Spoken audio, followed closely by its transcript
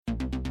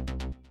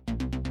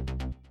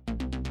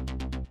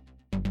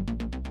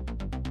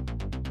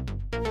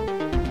Hello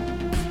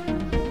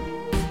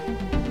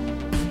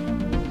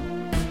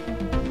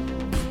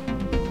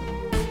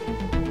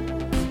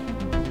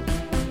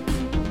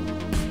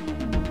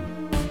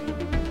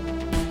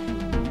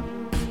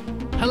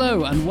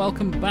and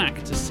welcome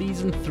back to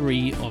Season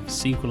 3 of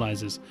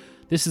Sequelizers.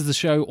 This is the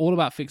show all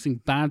about fixing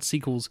bad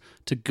sequels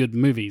to good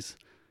movies.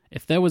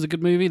 If there was a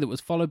good movie that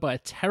was followed by a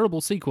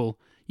terrible sequel,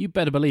 you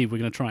better believe we're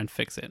going to try and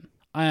fix it.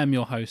 I am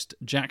your host,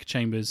 Jack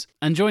Chambers,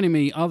 and joining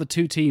me are the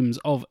two teams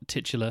of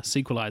titular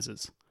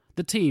Sequelizers.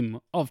 The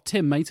team of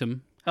Tim Matum.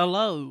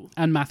 Hello.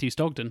 And Matthew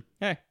Stogden.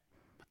 Hey.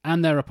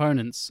 And their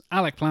opponents,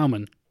 Alec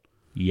Plowman.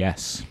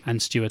 Yes.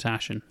 And Stuart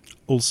Ashen.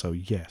 Also,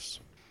 yes.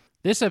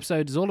 This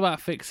episode is all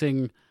about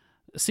fixing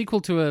a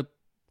sequel to a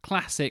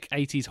classic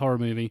 80s horror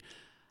movie.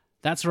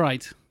 That's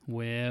right,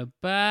 we're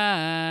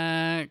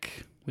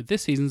back with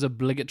this season's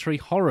obligatory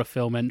horror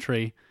film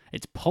entry.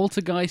 It's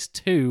Poltergeist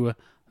 2,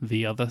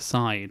 The Other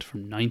Side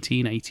from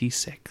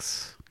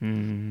 1986.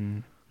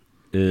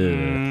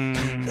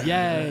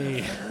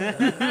 Yay!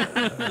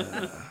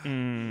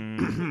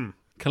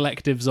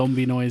 Collective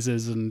zombie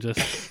noises and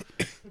just...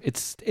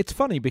 It's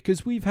funny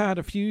because we've had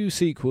a few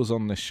sequels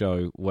on this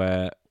show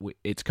where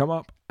it's come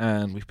up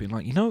and we've been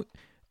like, you know,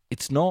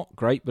 it's not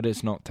great, but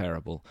it's not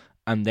terrible.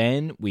 And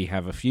then we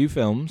have a few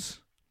films,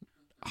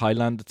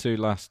 Highlander 2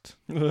 last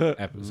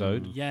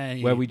episode,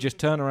 Yay. where we just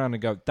turn around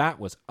and go, that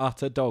was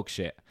utter dog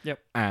shit. Yep.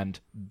 And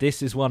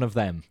this is one of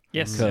them.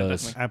 Yes,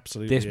 because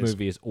absolutely. This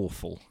movie is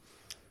awful.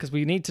 Because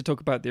we need to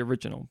talk about the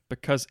original.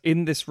 Because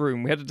in this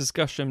room, we had a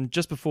discussion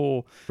just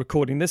before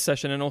recording this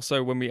session and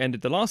also when we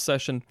ended the last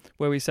session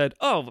where we said,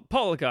 oh,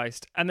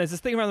 Poltergeist. And there's this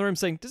thing around the room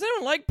saying, does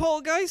anyone like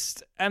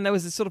Poltergeist? And there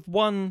was this sort of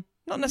one...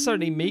 not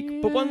necessarily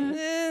meek, but one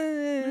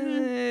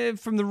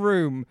from the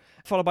room,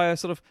 followed by a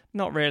sort of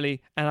not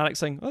really, and Alex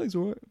saying, "Oh, he's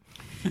all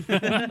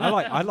right."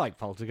 I like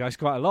Poltergeist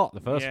quite a lot.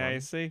 The first one. Yeah, you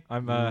see.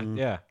 I'm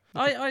yeah.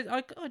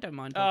 I don't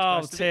mind. Oh,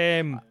 Poltergeist.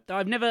 Tim.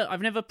 I've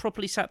never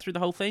properly sat through the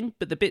whole thing,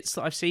 but the bits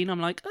that I've seen, I'm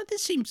like, oh,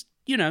 this seems,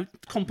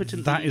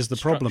 competent. That is the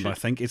problem, I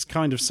think. It's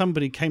kind of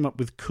somebody came up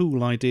with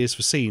cool ideas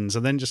for scenes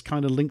and then just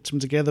kind of linked them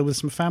together with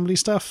some family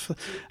stuff,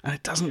 and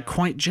it doesn't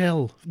quite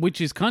gel. Which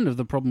is kind of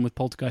the problem with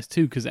Poltergeist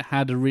 2, because it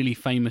had a really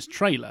famous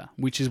trailer,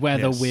 which is where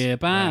the "we're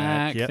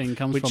back" thing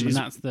comes Which from, and is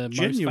that's the most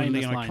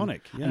genuinely famous line.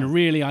 iconic, yeah. And a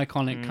really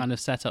iconic kind of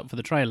setup for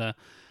the trailer.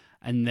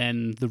 And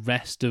then the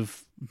rest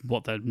of,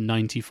 the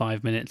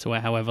 95 minutes or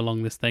however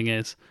long this thing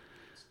is,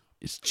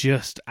 it's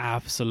just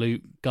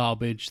absolute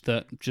garbage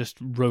that just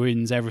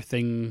ruins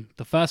everything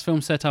the first film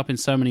set up in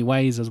so many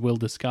ways, as we'll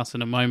discuss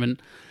in a moment.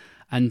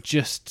 And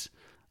just,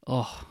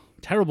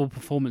 terrible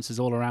performances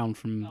all around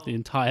from the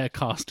entire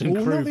cast and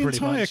crew, not the pretty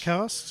entire much.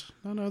 Cast.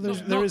 No, there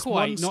Not is quite,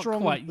 one not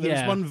strong. quite, There's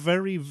yeah. one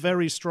very,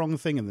 very strong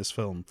thing in this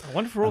film. I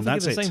wonder if we're all And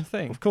thinking that's the it. same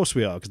thing. Of course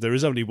we are, because there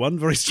is only one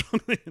very strong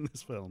thing in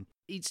this film.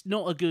 It's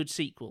not a good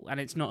sequel, and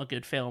it's not a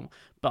good film,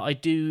 but I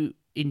do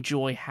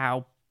enjoy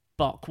how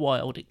buck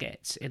wild it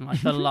gets in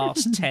like the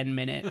last 10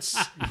 minutes,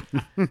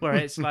 where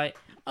it's like,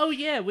 oh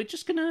yeah, we're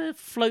just gonna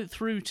float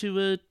through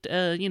to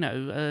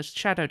a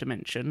shadow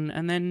dimension,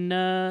 and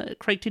then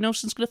Craig T.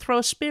 Nelson's gonna throw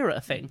a spear at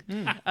a thing.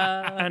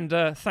 And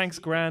thanks,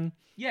 Gran.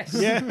 Yes,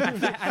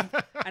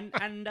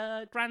 and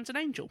Gran's an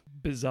angel.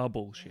 Bizarre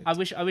bullshit. I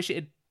wish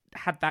it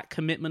had that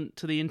commitment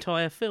to the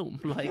entire film,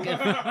 like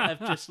of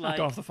just like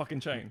Go off the fucking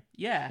chain.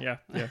 yeah.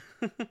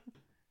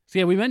 So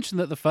yeah, we mentioned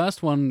that the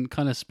first one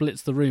kind of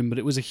splits the room, but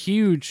it was a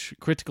huge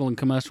critical and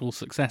commercial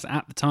success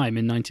at the time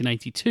in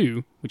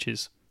 1982, which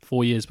is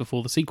 4 years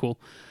before the sequel.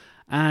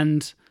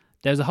 And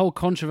there's a whole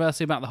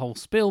controversy about the whole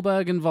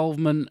Spielberg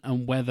involvement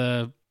and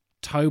whether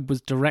Tobe was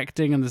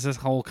directing, and there's this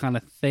whole kind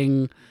of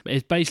thing.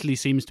 It basically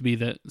seems to be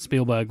that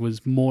Spielberg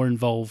was more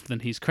involved than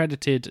he's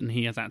credited, and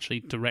he has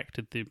actually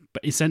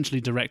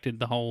essentially directed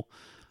the whole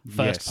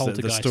first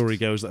Poltergeist. The story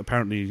goes that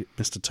apparently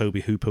Mr.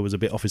 Toby Hooper was a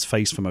bit off his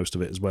face for most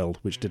of it as well,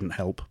 which didn't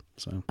help.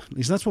 So at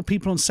least that's what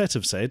people on set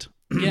have said.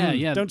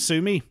 Yeah. Don't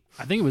sue me.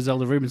 I think it was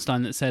Zelda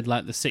Rubinstein that said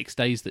like the 6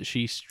 days that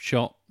she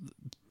shot,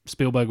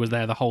 Spielberg was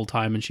there the whole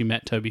time, and she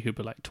met Toby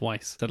Hooper like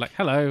twice. Said like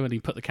hello, and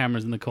he put the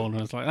cameras in the corner.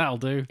 I was like, that'll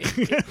do.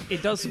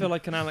 It does feel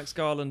like an Alex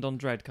Garland on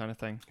Dredd kind of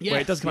thing. Yes, where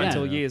it doesn't come out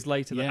until years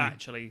later that Yeah.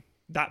 actually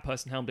that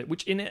person helmed it,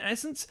 which in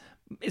essence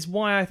is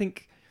why I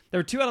think there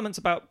are two elements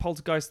about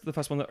Poltergeist, the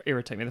first one, that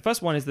irritate me. The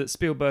first one is that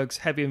Spielberg's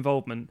heavy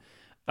involvement,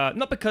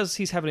 not because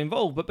he's heavily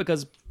involved, but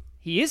because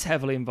he is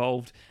heavily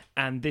involved,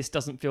 and this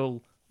doesn't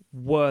feel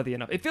worthy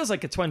enough. It feels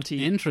like a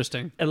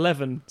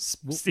 2011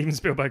 Steven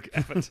Spielberg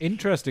effort.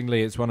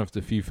 Interestingly, it's one of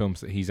the few films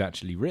that he's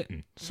actually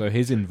written, so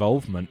his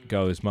involvement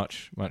goes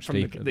much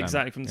deeper.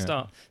 Exactly from the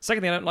start.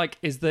 Second thing I don't like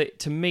is that,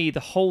 to me, the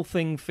whole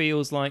thing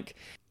feels like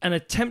an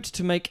attempt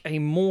to make a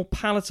more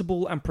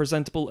palatable and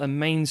presentable and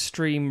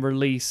mainstream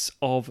release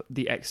of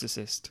The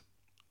Exorcist.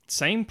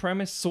 Same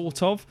premise,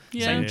 sort of.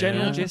 Same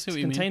general gist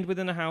contained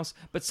within a house,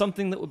 but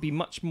something that would be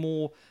much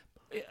more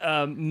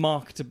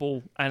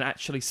marketable and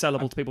actually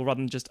sellable to people rather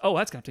than just, oh,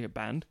 that's going to get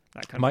banned,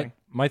 that kind of thing.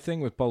 My thing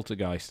with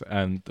Poltergeist,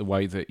 and the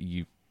way that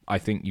I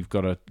think you've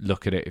got to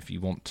look at it if you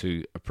want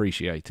to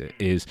appreciate it,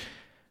 is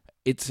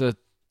it's a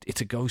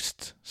it's a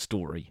ghost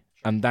story,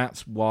 and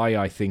that's why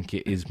I think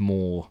it is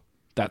more.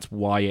 That's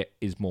why it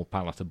is more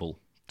palatable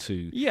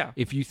to. Yeah.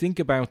 If you think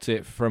about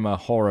it from a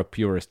horror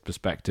purist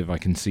perspective, I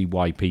can see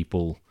why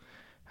people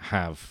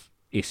have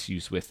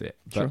issues with it.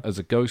 But Sure. as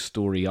a ghost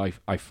story,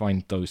 I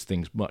find those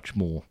things much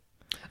more.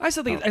 I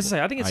still think, as I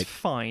say, I think it's I-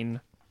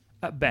 fine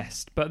at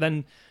best. But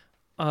then,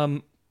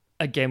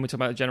 again, we're talking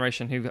about a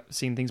generation who've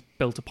seen things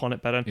built upon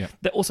it better. Yeah.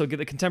 They also get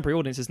the contemporary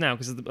audiences now,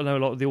 because I know a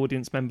lot of the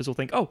audience members will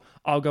think, "Oh,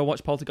 I'll go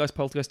watch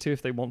Poltergeist 2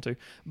 if they want to."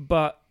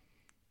 But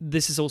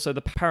this is also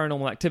the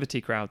paranormal activity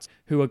crowds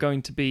who are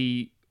going to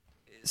be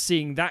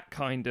seeing that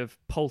kind of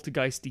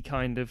poltergeisty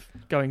kind of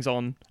goings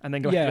on, and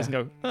then go Yeah. and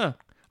go, "Huh."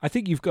 I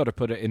think you've got to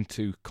put it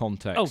into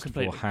context Oh, for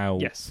completely. how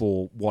Yes.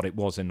 for what it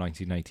was in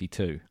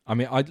 1982. I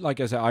mean, like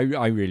I said,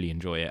 I really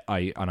enjoy it.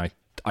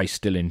 I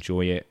still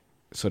enjoy it,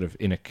 sort of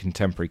in a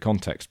contemporary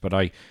context. But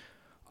I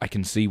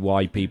can see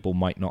why people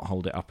might not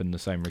hold it up in the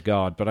same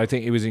regard. But I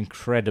think it was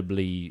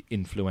incredibly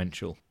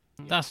influential.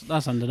 That's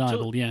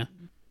undeniable. Yeah.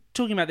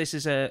 Talking about this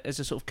as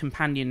a sort of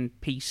companion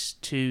piece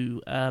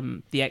to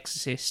The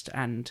Exorcist,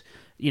 and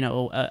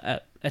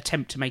a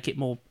attempt to make it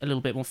a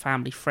little bit more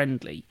family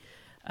friendly.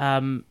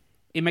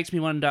 It makes me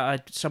wonder.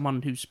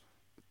 Someone who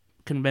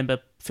can remember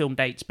film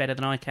dates better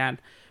than I can.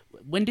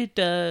 When did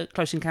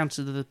Close Encounters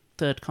of the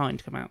Third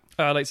Kind come out?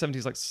 Late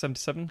 70s, like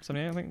 77,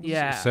 78, I think.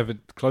 Yeah.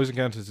 Close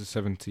Encounters is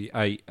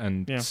 78,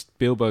 and Yeah.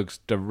 Spielberg's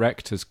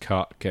director's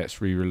cut gets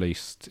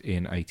re-released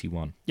in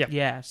 81.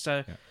 Yeah.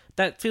 So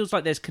that feels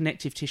like there's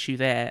connective tissue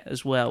there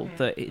as well.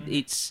 That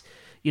it's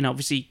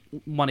obviously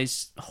one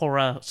is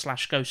horror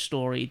 / ghost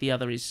story, the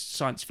other is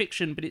science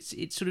fiction, but it's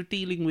sort of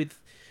dealing with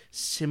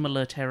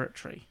similar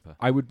territory.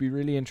 I would be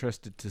really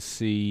interested to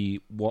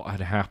see what had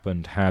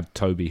happened had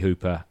Toby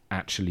Hooper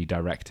actually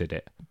directed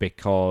it,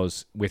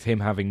 because with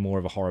him having more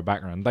of a horror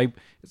background,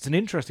 it's an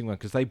interesting one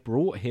because they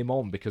brought him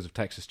on because of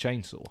Texas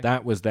Chainsaw.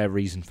 That was their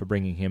reason for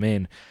bringing him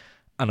in,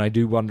 and I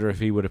do wonder if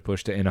he would have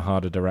pushed it in a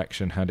harder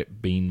direction had he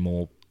been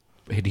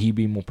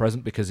more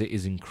present, because it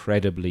is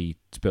incredibly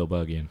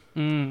Spielbergian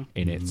in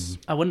its.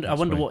 I wonder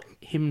way. what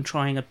him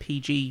trying a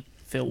PG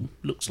film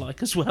looks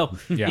like as well.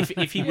 Yeah.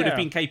 If he would have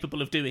been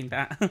capable of doing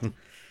that.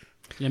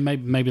 Yeah,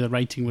 maybe the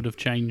rating would have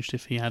changed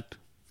if he had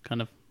kind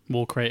of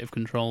more creative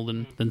control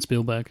than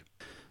Spielberg.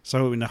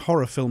 So, a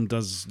horror film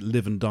does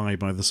live and die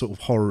by the sort of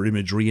horror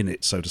imagery in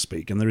it, so to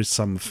speak. And there is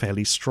some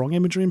fairly strong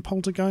imagery in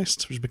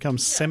Poltergeist, which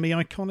becomes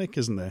semi-iconic,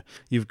 isn't there?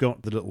 You've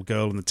got the little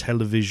girl on the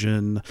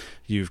television.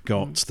 You've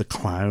got the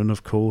clown,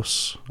 of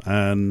course,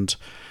 and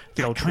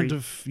The old kind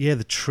tree. of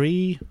the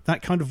tree.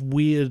 That kind of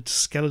weird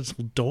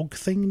skeletal dog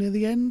thing near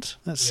the end.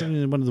 That's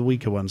one of the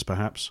weaker ones,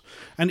 perhaps.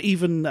 And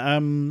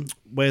even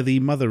where the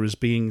mother is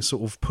being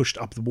sort of pushed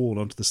up the wall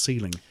onto the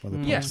ceiling by the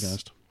Yes.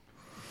 poltergeist.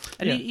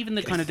 And Yeah. even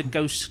the kind of the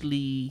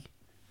ghostly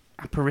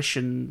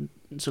apparition,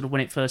 sort of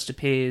when it first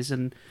appears,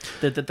 and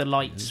the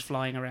lights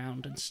flying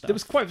around and stuff. There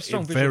was quite a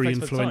strong visual Very effects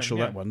for the time, influential,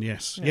 yeah. that one,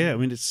 yes. Yeah. Yeah, I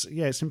mean, it's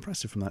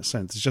impressive from that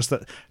sense. It's just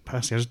that,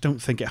 personally, I just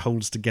don't think it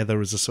holds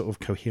together as a sort of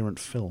coherent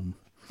film.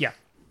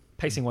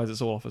 Pacing wise, it's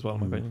all off as well,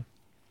 in my opinion.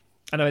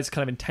 I know it's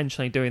kind of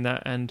intentionally doing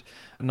that, and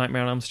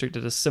Nightmare on Elm Street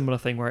did a similar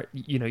thing where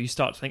you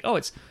start to think, oh,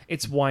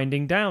 it's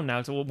winding down now,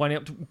 it's all winding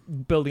up to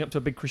building up to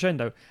a big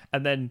crescendo,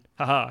 and then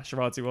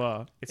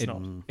Shirazi, it's not.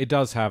 It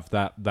does have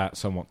that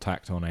somewhat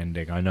tacked on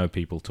ending. I know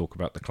people talk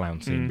about the clown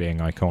scene being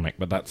iconic,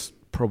 but that's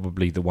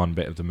probably the one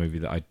bit of the movie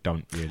that I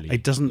don't really.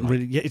 It doesn't like.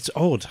 really. Yeah, it's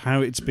odd how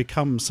it's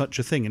become such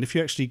a thing. And if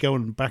you actually go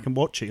and back and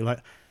watch it, you're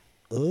like,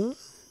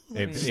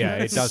 It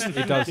does.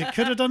 It does. you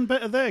could have done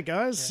better there,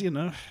 guys.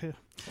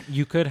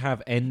 You could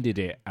have ended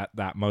it at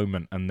that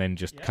moment and then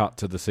just cut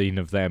to the scene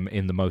of them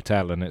in the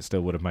motel, and it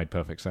still would have made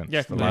perfect sense.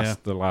 Yeah.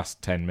 The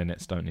last 10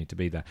 minutes don't need to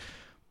be there.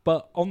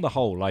 But on the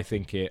whole, I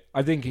think it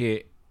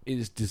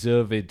is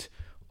deserved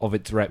of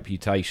its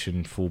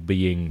reputation for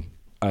being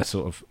a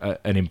sort of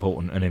an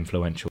important and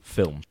influential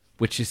film,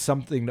 which is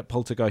something that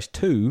Poltergeist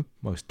 2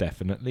 most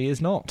definitely is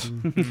not.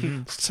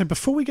 So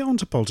before we go on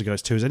to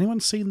Poltergeist 2, has anyone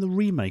seen the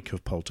remake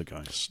of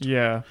Poltergeist?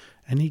 Yeah.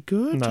 Any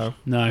good? No.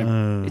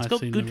 No, It's I've got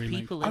seen good the remake.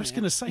 people in I was it.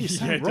 going to say Yeah,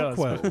 Sam it does.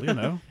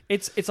 Rockwell,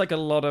 It's like a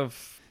lot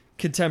of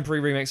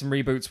contemporary remakes and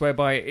reboots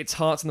whereby its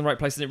heart's in the right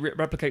place and it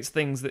replicates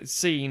things that it's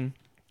seen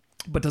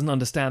but doesn't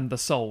understand the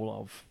soul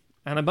of.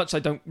 And as much as I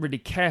don't really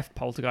care for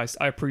Poltergeist,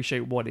 I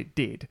appreciate what it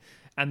did.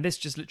 And this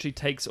just literally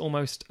takes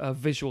almost a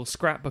visual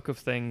scrapbook of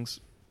things,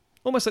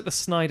 almost like the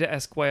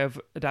Snyder-esque way of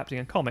adapting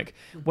a comic,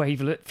 where he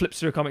flips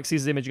through a comic,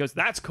 sees the image, and goes,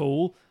 "That's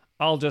cool.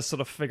 I'll just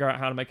sort of figure out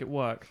how to make it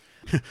work."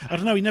 I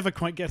don't know, he never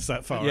quite gets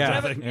that far. Yeah. I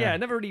Never, think. yeah, it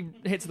never really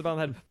hits the back of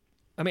the head.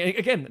 I mean,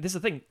 again, this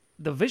is the thing.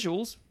 The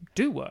visuals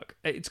do work.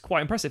 It's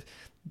quite impressive.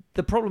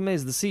 The problem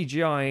is the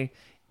CGI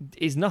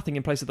is nothing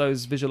in place of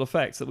those visual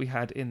effects that we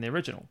had in the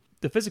original.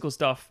 The physical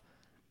stuff,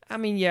 I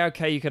mean, yeah,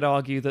 okay, you could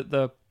argue that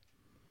the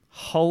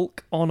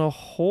Hulk on a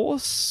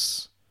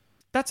horse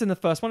That's in the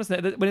first one,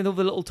 isn't it? When all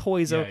the little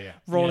toys are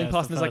rolling Yeah,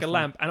 past it's and the there's like a first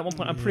lamp. And at one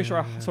point, I'm pretty sure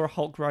I saw a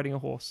Hulk riding a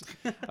horse.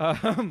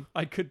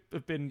 I could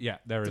have been... Yeah,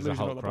 there is a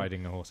delusional Hulk at that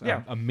riding a horse.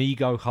 Yeah.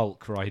 Amigo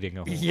Hulk riding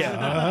a horse.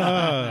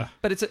 Yeah.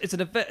 But it's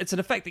an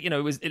effect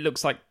that, it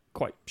looks like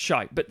quite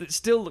shite, but it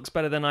still looks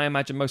better than I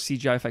imagine most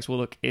CGI effects will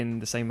look in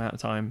the same amount of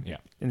time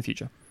in the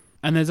future.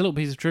 And there's a little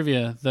piece of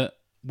trivia that,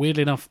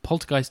 weirdly enough,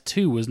 Poltergeist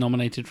 2 was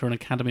nominated for an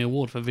Academy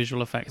Award for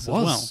visual effects as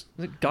well. Was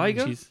it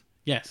Geiger?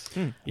 Yes.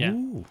 Hmm. Yeah.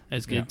 Ooh.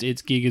 It's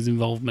Giga's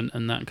involvement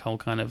and that whole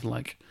kind of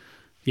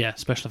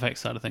special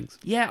effects side of things.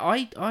 Yeah,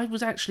 I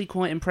was actually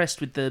quite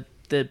impressed with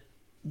the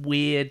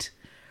weird.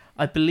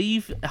 I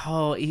believe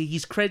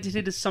he's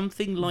credited as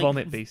something like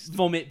Vomit Beast.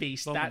 Vomit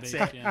Beast. That's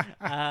it.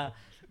 Yeah.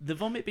 The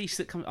Vomit Beast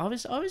that comes.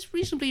 I was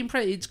reasonably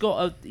impressed. It's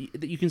got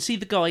that you can see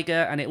the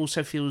Geiger, and it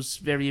also feels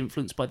very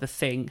influenced by the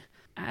Thing.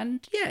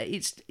 And yeah,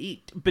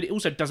 but it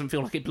also doesn't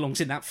feel like it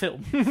belongs in that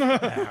film.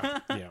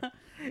 Yeah.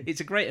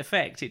 It's a great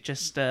effect. It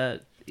just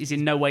is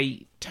in no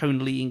way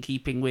tonally in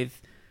keeping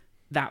with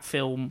that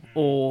film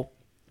or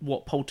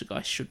what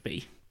Poltergeist should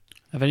be.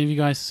 Have any of you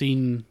guys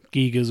seen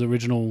Giga's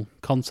original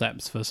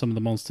concepts for some of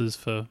the monsters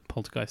for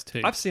Poltergeist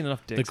 2? I've seen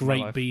enough dicks the in my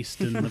Great life.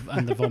 Beast and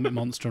the Vomit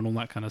Monster and all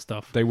that kind of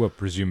stuff. They were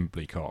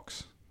presumably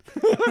cocks.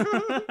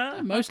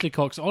 Mostly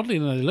cocks. Oddly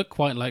enough, they look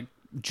quite like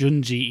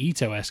Junji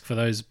Ito-esque for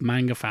those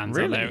manga fans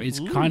out Really? there. It's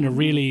kind of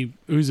really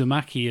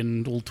Uzumaki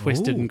and all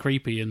twisted and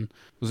creepy. And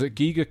Was it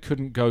Giga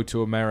couldn't go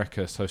to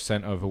America, so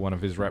sent over one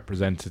of his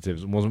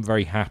representatives and wasn't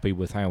very happy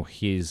with how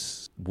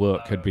his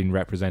work had been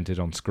represented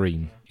on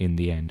screen in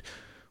the end?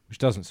 Which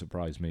doesn't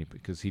surprise me,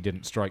 because he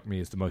didn't strike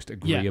me as the most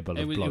agreeable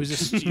of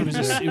blokes.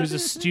 It was a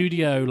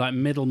studio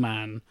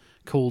middleman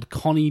called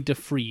Connie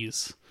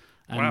DeFries.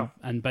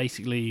 And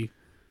basically,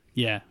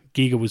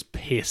 Giga was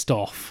pissed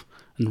off.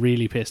 And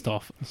really pissed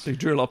off. So he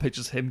drew a lot of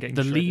pictures of him getting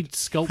The shredded. lead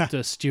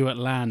sculptor, Stuart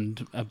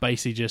Land,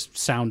 basically just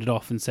sounded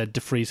off and said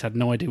DeFries had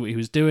no idea what he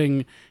was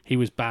doing. He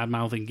was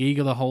bad-mouthing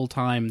Giga the whole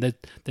time.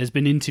 There's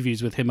been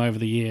interviews with him over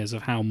the years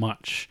of how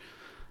much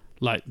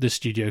the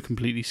studio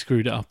completely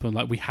screwed it up. And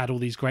we had all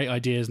these great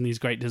ideas and these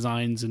great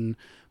designs, and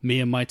me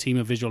and my team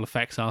of visual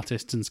effects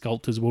artists and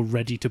sculptors were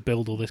ready to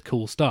build all this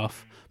cool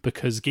stuff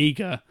because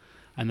Giga.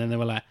 And then they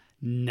were like,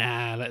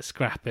 nah, let's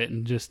scrap it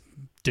and just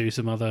do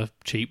some other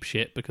cheap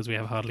shit because we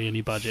have hardly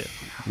any budget.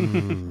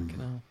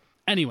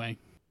 Anyway,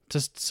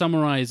 to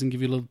summarise and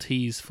give you a little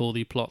tease for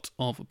the plot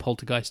of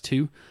Poltergeist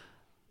 2,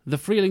 the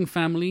Freeling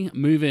family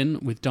move in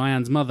with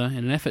Diane's mother in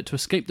an effort to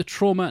escape the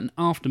trauma and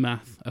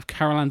aftermath of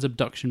Carol Ann's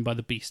abduction by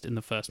the Beast in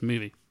the first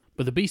movie.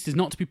 But the Beast is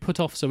not to be put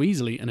off so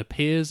easily and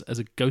appears as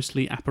a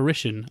ghostly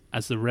apparition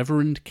as the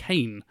Reverend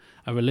Kane,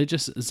 a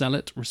religious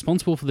zealot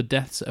responsible for the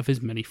deaths of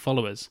his many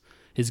followers.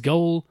 His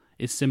goal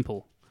is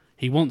simple.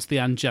 He wants the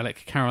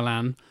angelic Carol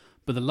Ann,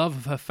 but the love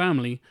of her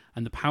family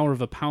and the power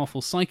of a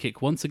powerful psychic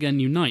once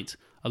again unite,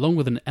 along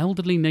with an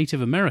elderly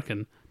Native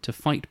American, to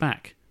fight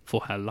back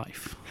for her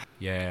life.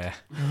 Yeah.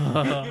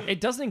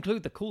 It doesn't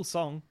include the cool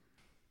song,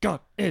 God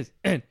is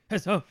in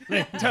his holy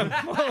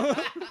temple,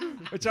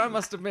 which I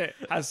must admit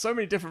has so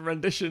many different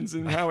renditions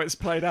in how it's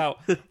played out.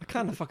 I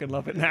kind of fucking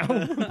love it now.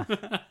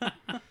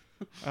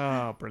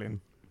 Oh, brilliant.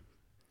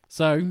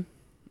 So,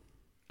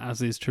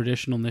 as is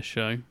tradition on this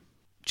show,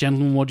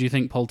 gentlemen, what do you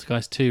think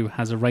Poltergeist 2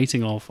 has a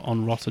rating of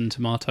on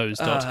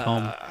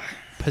RottenTomatoes.com?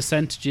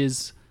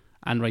 Percentages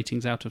and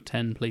ratings out of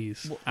 10,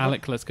 please.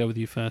 Alec, let's go with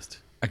you first.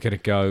 I'm going to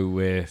go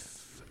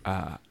with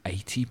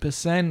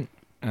 80%.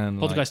 And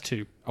Poltergeist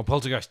 2. Oh,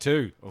 Poltergeist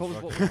 2. I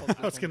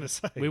was going to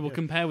say. We will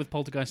compare with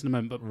Poltergeist in a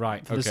moment, but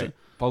Right, for okay.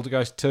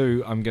 Poltergeist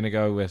 2, I'm going to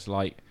go with,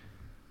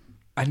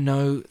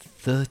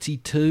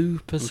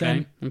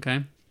 32%.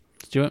 Okay.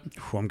 Stuart?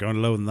 I'm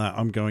going lower than that.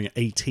 I'm going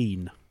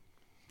 18.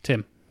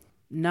 Tim?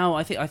 No,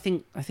 I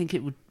think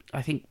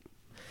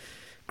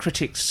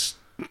critics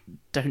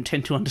don't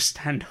tend to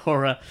understand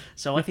horror,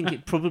 so I think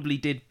it probably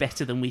did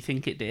better than we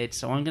think it did.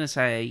 So I'm going to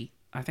say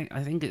I think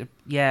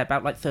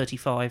about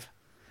 35.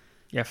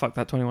 Yeah, fuck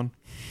that, 21.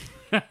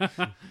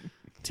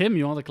 Tim,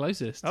 you are the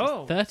closest.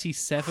 Oh.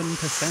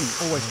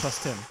 37%. Always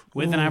plus Tim.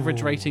 With an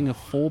average rating of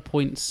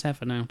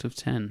 4.7 out of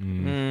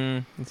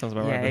 10. That sounds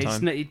about right at the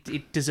time.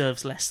 It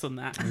deserves less than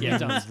that. Yeah, it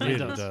does. Really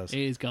It does. It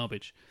is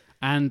garbage.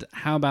 And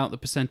how about the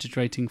percentage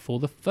rating for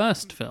the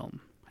first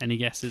film? Any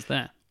guesses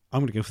there?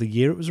 I'm going to go for the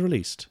year it was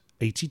released.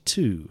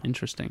 82.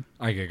 Interesting.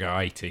 I'm going to go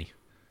 80.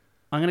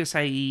 I'm going to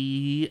say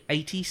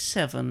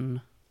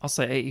 87. I'll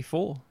say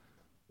 84.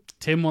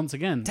 Tim, once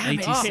again, Damn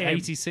it, Tim.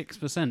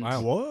 86%.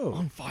 Wow. Whoa.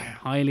 On fire.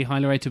 Highly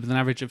rated with an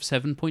average of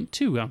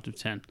 7.2 out of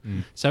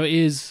 10. So it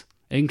is,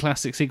 in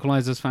classic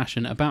Sequelizers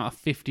fashion, about a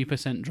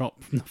 50%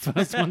 drop from the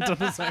first one to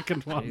the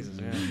second one. Jesus,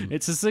 yeah.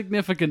 It's a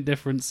significant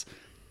difference,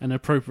 and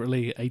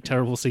appropriately a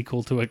terrible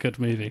sequel to a good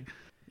movie.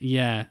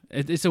 Yeah,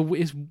 it's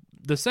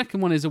the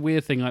second one is a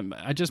weird thing.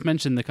 I just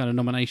mentioned the kind of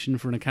nomination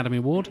for an Academy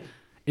Award.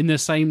 In the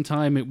same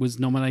time, it was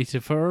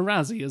nominated for a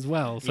Razzie as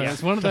well. So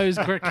it's one of those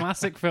great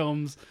classic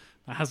films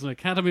That has an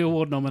Academy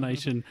Award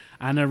nomination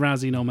and a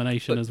Razzie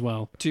nomination as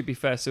well. To be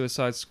fair,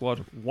 Suicide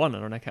Squad won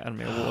an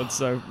Academy Award,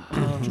 so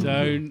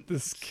Don't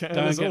this get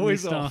me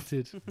always off.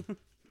 started.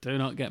 Do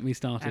not get me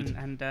started.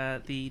 And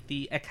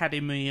the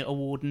Academy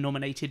Award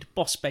nominated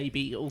Boss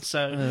Baby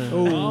also.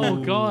 Oh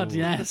God,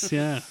 yes,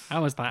 yeah.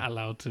 How was that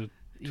allowed to?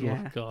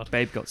 Yeah. Oh God.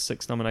 Babe got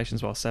 6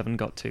 nominations while 7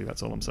 got 2.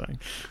 That's all I'm saying.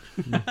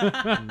 In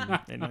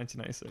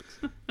 1996.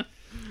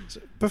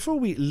 Before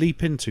we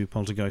leap into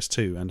Poltergeist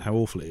 2 and how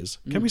awful it is,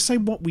 can we say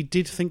what we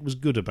did think was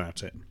good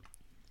about it?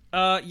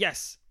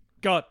 Yes.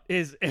 God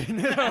is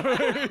in.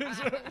 I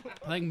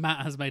think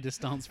Matt has made his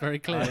stance very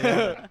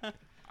clear.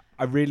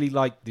 I really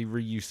like the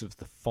reuse of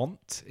the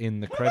font in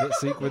the credit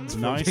sequence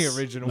from the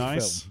original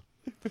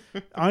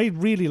film. I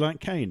really like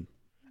Kane.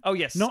 Oh,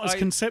 yes. Not as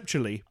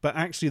conceptually, but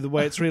actually the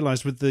way it's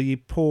realised with the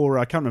poor,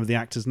 I can't remember the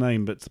actor's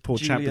name, but the poor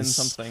chap Julian is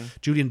something.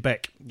 Julian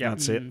Beck. Yeah.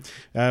 That's it.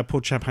 Poor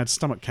chap had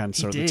stomach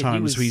cancer at the did.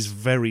 time, He so he's was-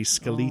 very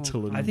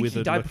skeletal and I think withered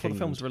he died before the looking.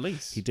 film's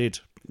release. He did,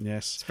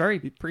 yes. It's very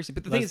priestly.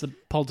 But the thing That's is, the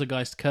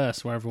Poltergeist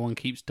curse where everyone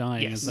keeps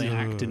dying Yes. as they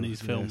act in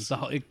these films.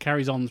 It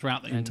carries on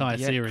throughout the entire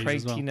yet series Craig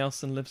as well. T.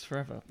 Nelson lives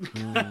forever.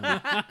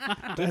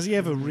 But has he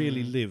ever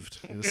really lived,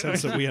 in the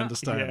sense that we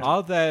understand?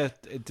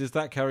 Does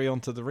that carry on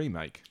to the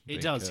remake?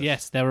 It does,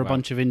 yes. There were a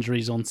bunch of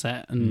injuries on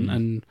set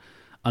and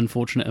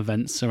unfortunate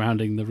events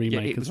surrounding the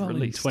remake it as was well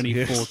released. in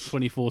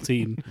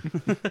 2014.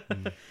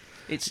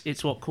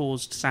 It's what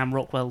caused Sam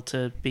Rockwell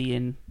to be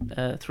in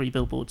 3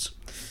 Billboards.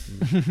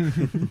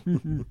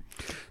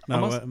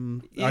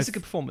 It's a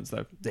good performance,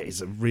 though. It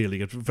is a really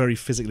good, very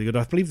physically good.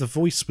 I believe the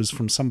voice was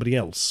from somebody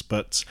else,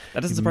 but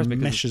That doesn't surprise me,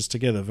 'cause meshes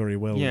together very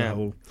well.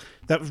 Yeah.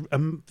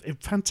 That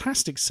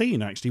fantastic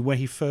scene actually, where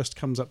he first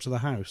comes up to the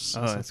house.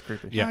 Oh, that's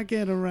creepy. Yeah. I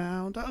get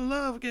around. I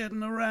love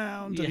getting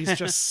around, and he's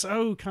just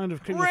so kind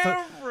of creepy.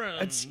 I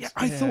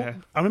thought.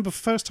 I remember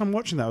first time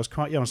watching that, I was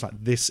quite young. I was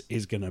like, "This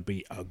is going to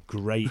be a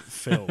great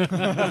film."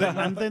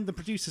 and then the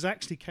producers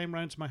actually came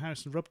round to my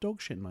house and rubbed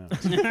dog shit in my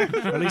eyes.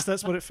 At least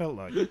that's what it felt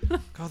like.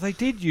 God, they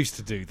did used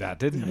to do that,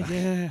 didn't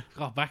they? Yeah,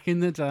 God, back in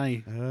the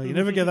day. you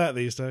never get that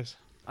these days.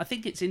 I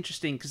think it's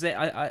interesting because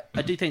I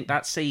do think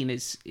that scene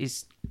is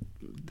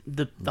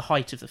the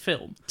height of the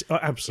film. Oh,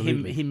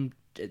 absolutely. Him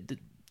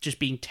just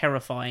being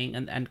terrifying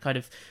and kind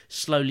of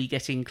slowly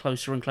getting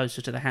closer and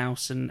closer to the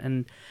house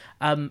and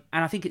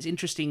I think it's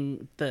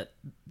interesting that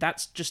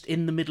that's just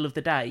in the middle of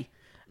the day.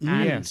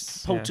 And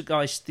Yes,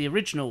 Poltergeist, the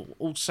original,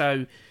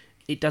 also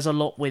it does a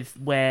lot with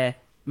where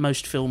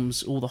most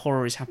films, all the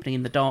horror is happening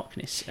in the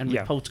darkness, and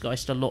with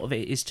Poltergeist, a lot of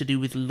it is to do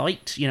with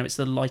light. You know, it's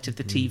the light of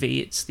the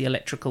TV, it's the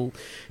electrical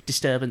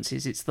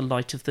disturbances, it's the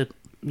light of the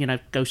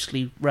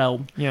ghostly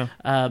realm. Yeah.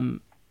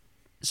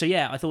 So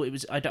yeah, I thought it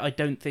was. I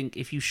don't think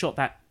if you shot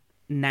that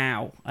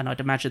now, and I'd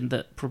imagine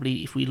that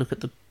probably if we looked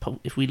at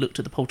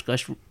the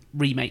Poltergeist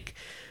remake,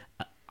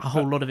 a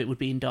whole lot of it would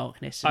be in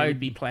darkness, and it would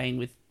be playing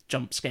with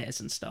jump scares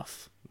and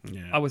stuff.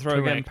 Yeah. I would throw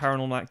again Correct.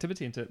 paranormal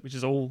activity into it, which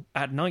is all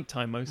at night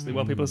time mostly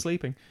while people are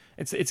sleeping.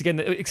 It's again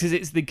because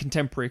it's the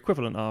contemporary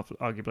equivalent of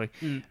arguably.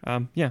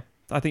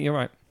 I think you're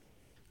right.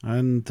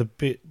 And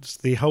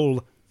the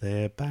whole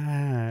 "they're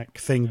back"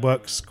 thing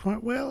works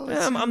quite well.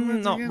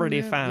 I'm not really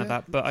a fan of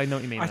that, but I know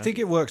what you mean. I think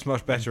it works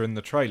much better in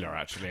the trailer,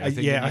 actually. I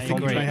think yeah, in I the think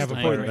you may context have a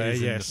of point where it there,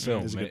 is in yes. the film,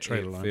 There's a good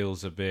trailer it line.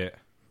 feels a bit,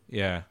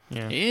 yeah.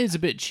 It is a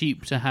bit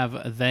cheap to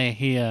have "they're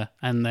here"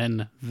 and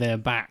then "they're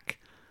back"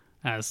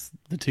 as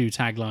the two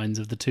taglines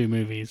of the two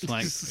movies.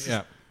 Like,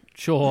 Yeah.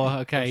 sure,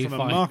 okay, From a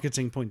fine.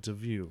 marketing point of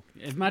view.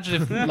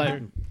 Imagine if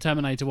like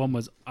Terminator 1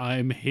 was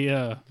 "I'm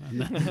here,"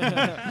 and then,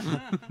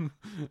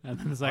 and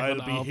then the second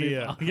one, I'll be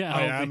here.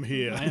 I am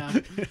here. I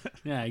am.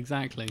 Yeah,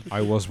 exactly.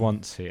 I was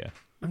once here.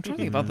 I'm trying to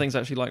think of other things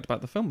I actually liked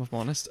about the film, if I'm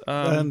honest.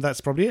 And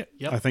that's probably it,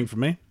 Yep. I think, for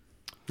me.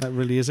 That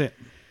really is it.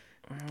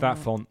 That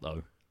font,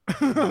 though.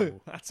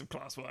 That's some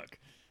class work.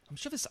 I'm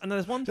sure there's, and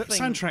there's one The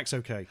thing. soundtrack's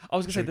okay. I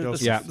was going to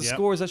say Yeah. the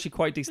score is actually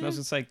quite decent. I was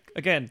going to say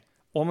again.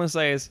 All I'm going to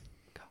say is,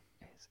 God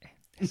is in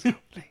his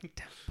holy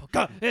temple.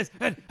 God is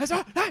in his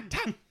holy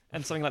temple,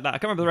 and something like that. I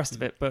can't remember the rest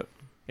of it, but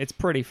it's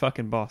pretty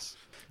fucking boss.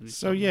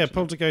 So yeah,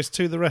 Poltergeist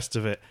 2, the rest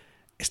of it,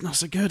 it's not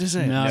so good, is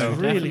it? No, It's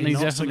definitely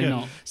so good.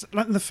 not. So,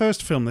 like in the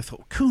first film, they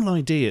thought, cool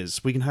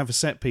ideas we can have for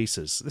set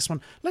pieces. This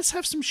one, let's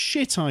have some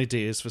shit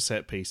ideas for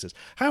set pieces.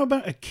 How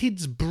about a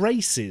kid's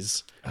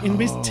braces in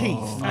his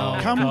teeth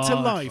come to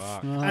God.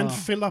 life and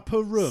fill up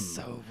a room?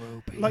 So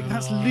ropey. Like,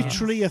 that's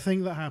literally a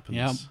thing that happens.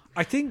 Yeah.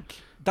 I think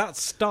that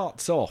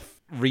starts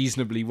off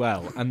reasonably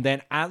well, and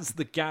then as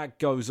the gag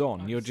goes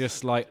on, you're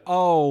just like,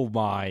 oh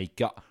my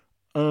god.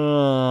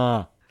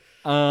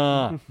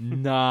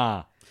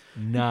 Nah.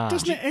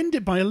 Doesn't it end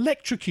it by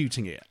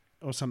electrocuting it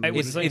or something? It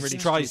was It, something it really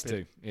tries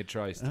stupid. to. It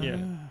tries to. Yeah.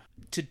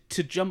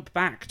 To jump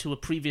back to a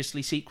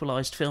previously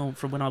sequelized film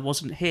from when I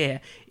wasn't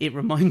here, it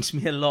reminds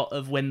me a lot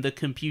of when the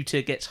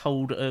computer gets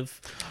hold of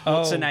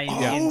what's her name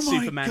Oh in my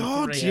Superman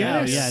God, 3.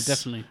 yes. Oh, yeah,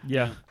 definitely.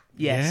 Yeah.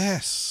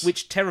 Yes.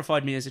 Which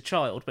terrified me as a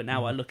child, but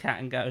now I look at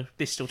and go,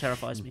 this still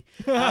terrifies me.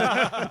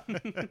 But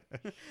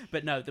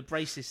no, the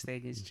braces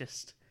thing is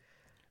just...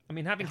 I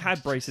mean, having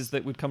had braces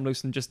that would come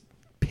loose and just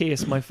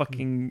pierce my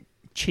fucking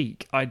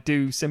cheek, I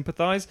do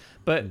sympathise.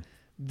 But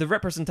the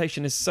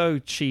representation is so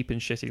cheap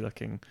and shitty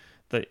looking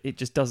that it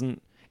just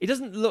doesn't. It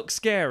doesn't look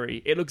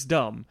scary. It looks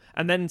dumb.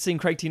 And then seeing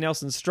Craig T.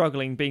 Nelson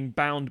struggling, being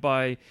bound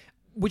by,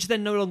 which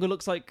then no longer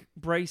looks like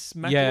brace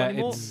metal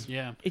anymore.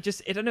 It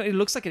just, I don't know. It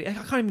looks like it. I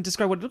can't even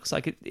describe what it looks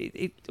like.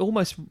 It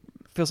almost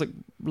feels like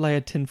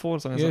layered tin foil or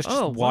something. It's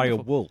just wire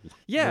wool.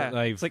 Yeah.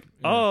 It's like,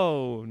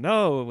 oh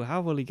no, how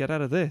will he get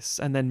out of this?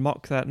 And then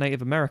mock that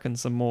Native American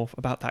some more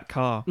about that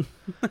car.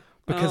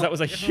 Because that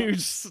was a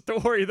huge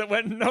story that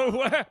went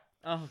nowhere.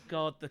 Oh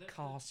god, the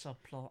car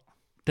subplot.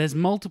 There's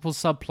multiple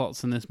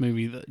subplots in this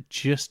movie that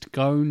just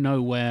go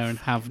nowhere and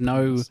have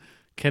no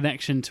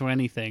connection to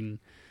anything.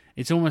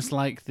 It's almost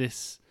like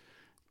this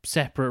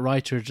separate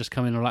writer had just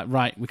come in and like,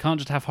 right, we can't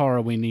just have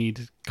horror, we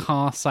need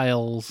car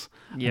sales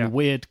and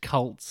weird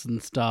cults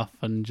and stuff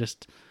and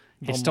just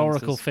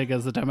historical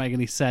figures that don't make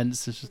any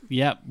sense. It's just,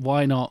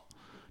 why not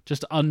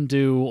just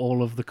undo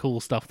all of the cool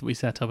stuff that we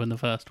set up in the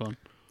first one?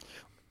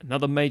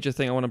 Another major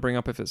thing I want to bring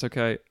up, if it's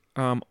okay.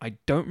 I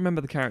don't remember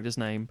the character's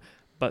name,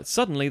 but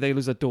suddenly they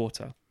lose a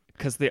daughter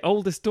because the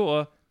oldest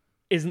daughter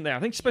isn't there. I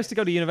think she's supposed to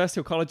go to university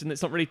or college and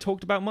it's not really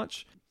talked about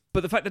much.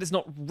 But the fact that it's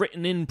not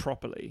written in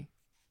properly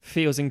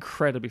feels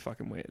incredibly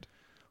fucking weird.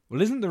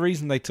 Well, isn't the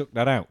reason they took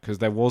that out because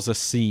there was a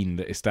scene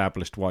that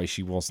established why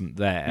she wasn't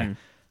there?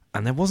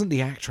 And then wasn't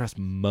the actress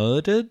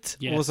murdered?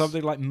 Yes. Or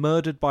something like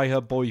murdered by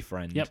her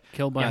boyfriend? Yep,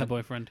 killed by her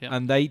boyfriend, yep.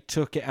 And they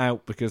took it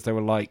out because they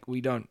were like,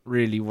 we don't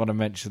really want to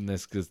mention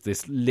this because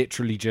this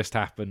literally just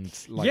happened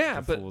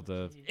before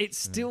the... It's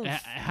still... It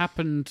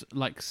happened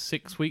like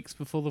 6 weeks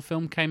before the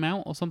film came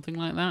out or something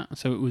like that.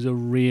 So it was a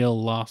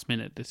real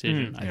last-minute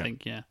decision, I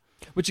think,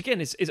 Which,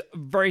 again, is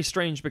very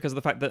strange because of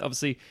the fact that,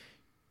 obviously...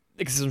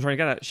 Because I'm trying to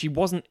get at, she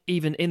wasn't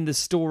even in the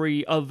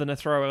story other than a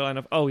throwaway line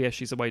of, oh, yeah,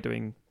 she's away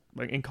doing...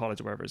 in college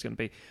or wherever it's going to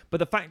be. But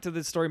the fact of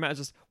the story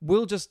matters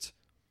we'll just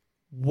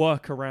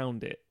work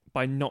around it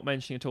by not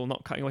mentioning it at all,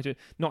 not cutting away to it,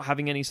 not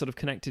having any sort of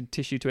connected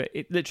tissue to it.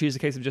 It literally is a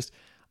case of just,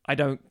 I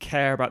don't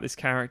care about this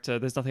character.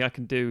 There's nothing I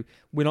can do.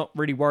 We're not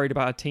really worried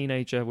about a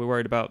teenager. We're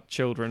worried about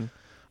children.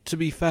 To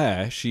be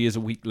fair, she is a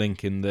weak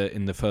link in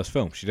the first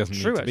film. She doesn't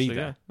need to be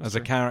there. As a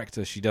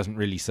character, she doesn't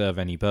really serve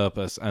any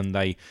purpose, and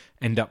they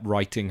end up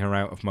writing her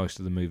out of most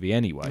of the movie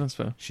anyway. That's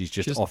fair. She's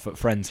just off at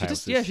friends'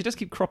 houses. She does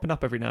keep cropping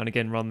up every now and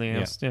again rather than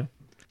else.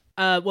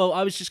 Yeah. Well,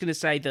 I was just going to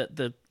say that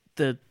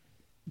the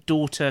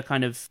daughter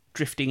kind of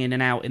drifting in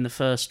and out in the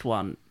first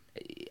one,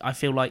 I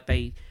feel like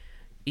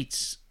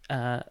it's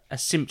a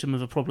symptom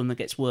of a problem that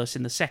gets worse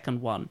in the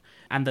second one,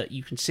 and that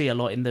you can see a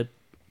lot in the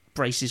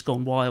Braces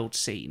Gone Wild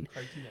scene,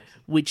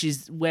 which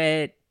is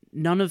where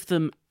none of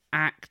them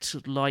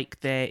act like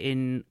they're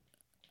in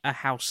a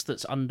house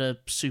that's under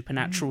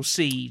supernatural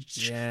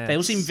siege. Yes. They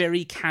all seem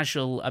very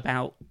casual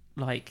about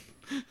like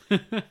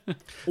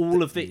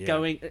all of it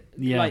going.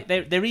 Like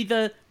they're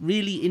either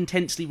really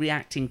intensely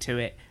reacting to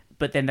it,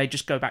 but then they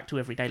just go back to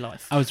everyday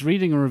life. I was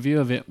reading a review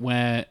of it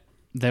where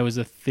there was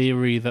a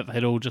theory that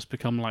they'd all just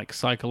become like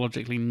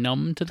psychologically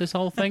numb to this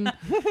whole thing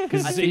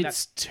because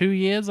it's 2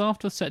 years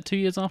after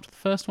the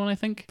first one, I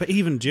think. But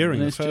even during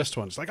the first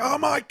one, it's like, oh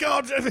my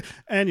god!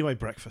 Anyway,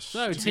 breakfast.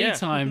 So tea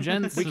time,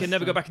 gents. We can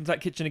never go back into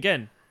that kitchen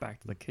again. Back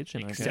to the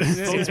kitchen, I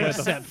guess.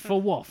 Except for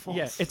waffles.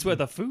 Yeah, it's where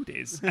the food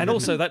is, and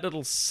also that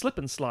little slip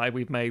and slide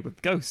we've made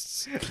with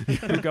ghosts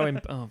who go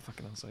in. Oh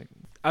fucking hell's sake!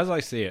 As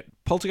I see it,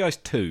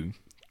 Poltergeist 2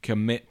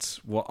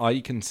 commits what I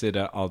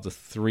consider are the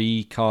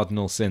 3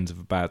 cardinal sins of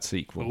a bad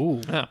sequel.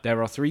 Ooh. Yeah.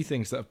 There are 3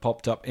 things that have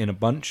popped up in a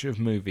bunch of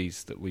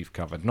movies that we've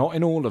covered. Not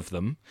in all of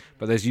them,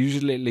 but there's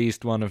usually at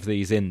least one of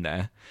these in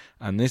there.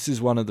 And this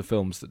is one of the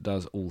films that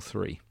does all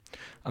 3.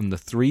 And the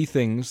 3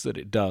 things that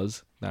it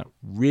does that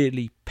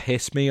really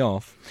piss me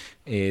off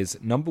is,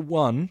 number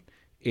 1,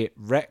 it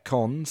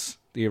retcons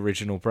the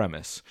original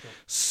premise.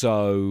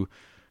 So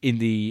in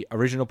the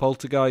original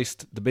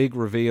Poltergeist, the big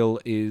reveal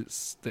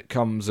that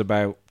comes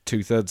about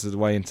 2/3 of the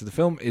way into the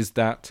film is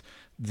that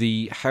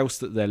the house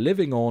that they're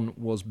living on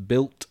was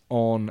built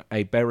on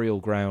a burial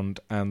ground,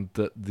 and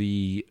that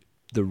the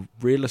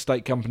real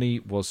estate company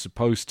was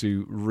supposed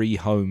to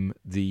rehome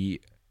the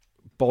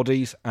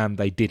bodies, and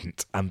they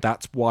didn't, and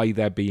that's why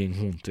they're being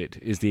haunted,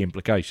 is the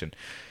implication.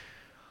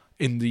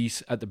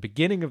 At the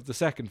beginning of the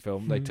second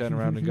film, they turn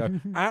around and go,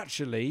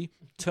 actually,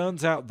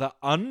 turns out that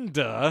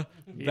under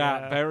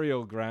that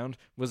burial ground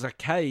was a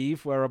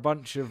cave where a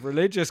bunch of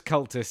religious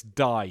cultists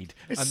died.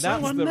 It's and so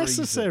that's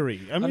unnecessary.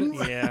 The reason. I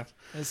mean,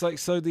 It's like,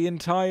 so the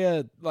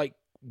entire, like,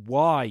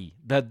 why?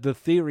 The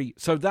theory,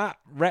 so that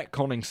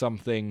retconning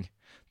something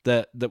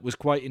that was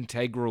quite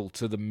integral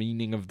to the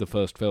meaning of the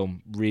first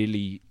film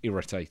really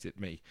irritated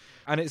me.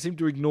 And it seemed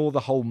to ignore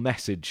the whole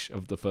message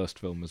of the first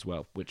film as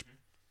well, which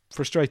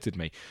frustrated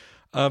me.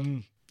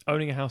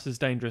 Owning a house is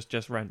dangerous,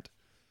 just rent.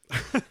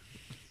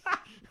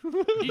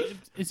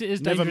 Is it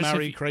as Never dangerous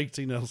marry Craig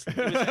T. Nelson.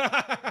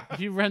 if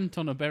you rent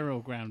on a burial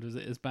ground? Is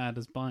it as bad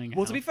as buying?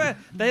 Well, to be fair,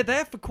 they're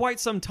there for quite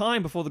some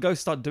time before the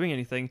ghosts start doing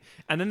anything,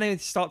 and then they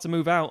start to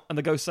move out, and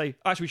the ghosts say,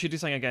 "Actually, we should do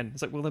something again."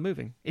 It's like, well, they're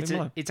moving.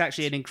 It's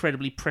actually an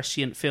incredibly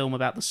prescient film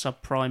about the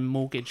subprime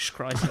mortgage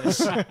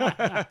crisis.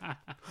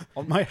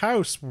 On my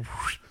house.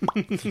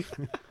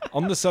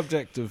 On the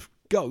subject of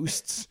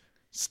ghosts,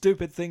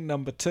 stupid thing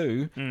number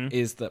 2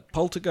 is that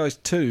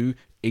Poltergeist 2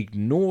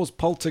 ignores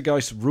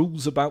Poltergeist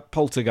rules about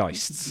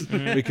poltergeists.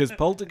 Because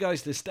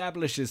Poltergeist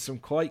establishes some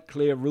quite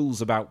clear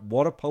rules about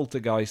what a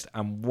poltergeist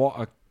and what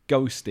a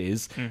ghost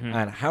is,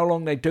 and how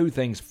long they do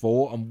things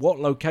for, and what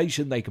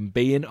location they can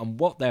be in, and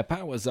what their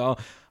powers are.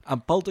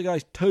 And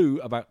Poltergeist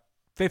 2, about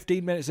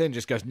 15 minutes in,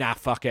 just goes, nah,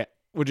 fuck it.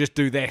 We'll just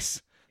do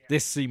this.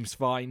 This seems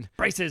fine.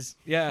 Braces.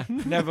 Yeah,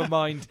 never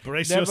mind.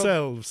 Brace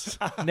yourselves.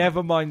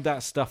 Never mind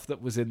that stuff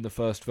that was in the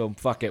first film.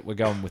 Fuck it, we're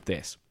going with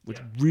this. Which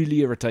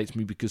really irritates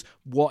me because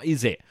what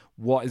is it?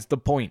 What is the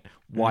point?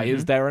 Why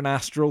is there an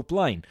astral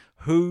plane?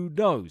 Who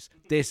knows?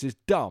 This is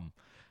dumb.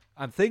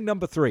 And thing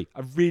number 3,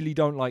 I really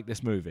don't like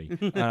this movie.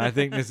 And I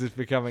think this is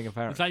becoming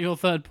apparent. Is that your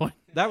third point?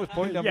 That was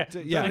point number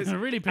 2. Yeah. It's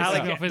really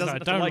pissing off, isn't it? I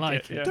don't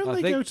like it. Don't I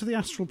they think- go to the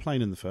astral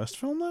plane in the first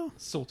film, though?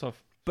 Sort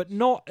of. But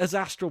not as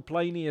astral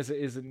planey as it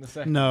is in the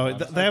second No, one.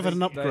 they have I an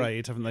think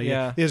upgrade, haven't they?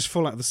 Yeah. They just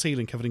fall out of the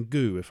ceiling covered in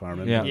goo, if I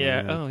remember. Yeah.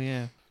 Yeah. Oh,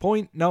 yeah.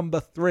 Point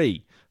number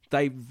 3.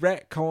 They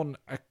retcon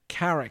a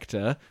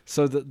character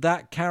so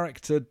that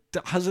character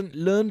hasn't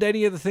learned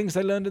any of the things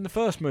they learned in the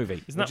first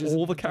movie. Isn't that which is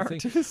all the thing.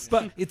 characters?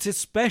 But it's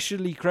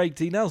especially Craig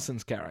T.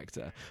 Nelson's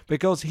character,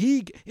 because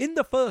in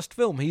the first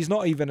film, he's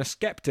not even a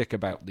skeptic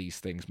about these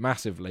things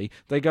massively.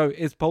 They go,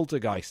 it's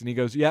Poltergeist, and he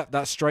goes, yeah,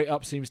 that straight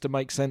up seems to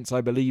make sense,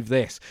 I believe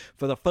this.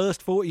 For the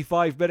first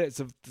 45 minutes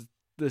of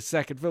the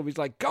second film, he's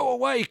like, go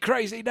away,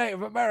 crazy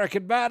Native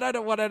American man, I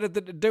don't want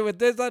anything to do with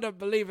this, I don't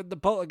believe in the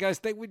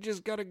poltergeist thing, we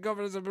just got to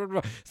govern us.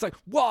 It's like,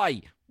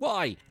 why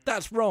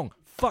that's wrong,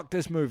 fuck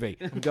this movie,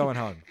 I'm going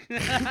home.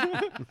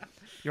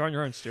 You're on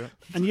your own, Stuart.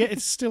 And yet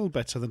it's still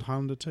better than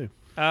Highlander 2.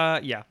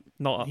 Yeah.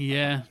 Not.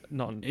 Yeah,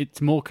 Not.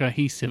 it's more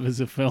cohesive as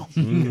a film,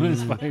 I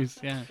suppose.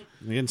 Yeah,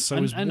 And so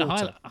is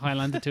water.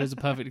 Highlander 2 is a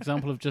perfect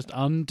example of just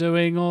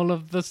undoing all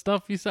of the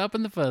stuff you set up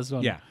in the first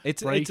one. Yeah,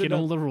 it's breaking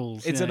all the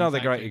rules. It's Yeah, another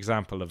exactly. great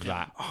example of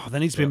that. Oh,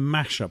 there needs to be a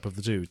mashup of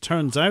the two.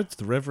 Turns out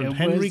the Reverend It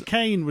Henry was-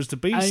 Kane was the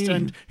beast, I-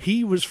 and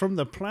he was from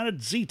the planet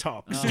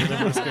Zetox. Oh,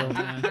 whatever it's called,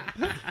 yeah.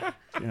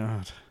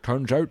 God.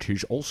 Turns out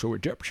he's also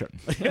Egyptian.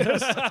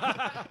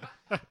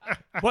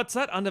 What's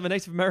that? Under the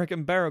Native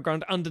American burial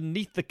ground,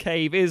 underneath the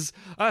cave, is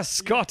a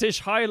Scottish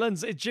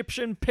Highlands,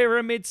 Egyptian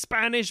pyramid,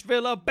 Spanish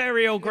villa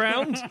burial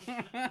ground.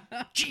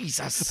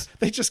 Jesus.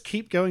 They just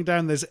keep going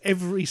down. There's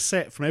every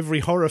set from every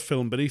horror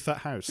film beneath that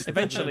house.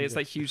 Eventually, it's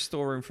that huge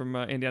storeroom from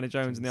Indiana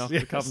Jones and the Ark of the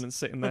Yes. Covenant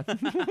sitting there.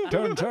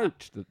 Turns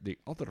out that the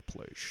other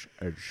place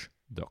is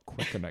the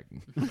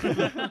quickening.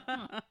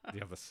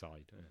 The other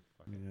side.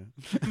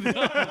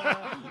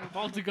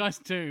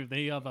 Poltergeist 2,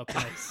 the other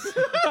place.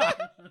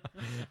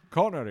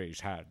 Connery's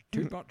had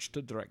too much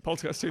to drink.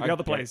 Poltergeist 2, I the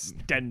other get place,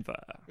 Denver.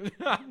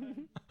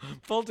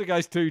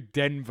 Poltergeist 2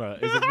 Denver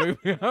is a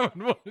movie I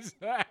would watch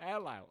the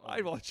hell out of.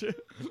 I'd watch it.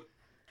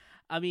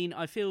 I mean,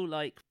 I feel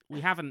like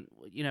we haven't,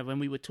 when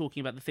we were talking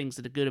about the things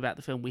that are good about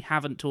the film, we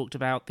haven't talked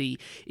about the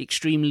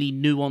extremely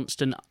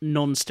nuanced and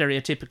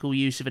non-stereotypical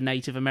use of a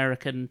Native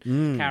American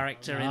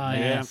character in there,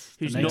 Yes,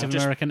 who's the not Native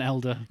just American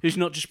elder. who's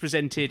not just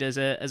presented as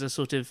a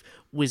sort of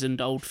wizened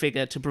old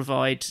figure to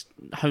provide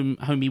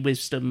homey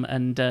wisdom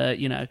and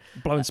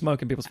Blowing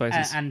smoke in people's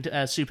faces. and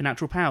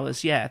supernatural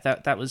powers. Yeah,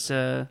 that was.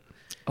 Oh,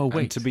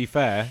 And to be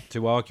fair,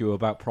 to argue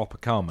about proper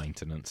car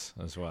maintenance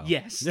as well.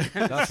 Yes.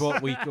 That's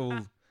what we call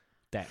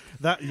depth.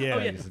 That Oh,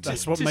 yeah.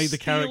 that's what to made the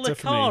character steal a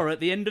for car me. at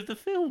the end of the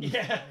film.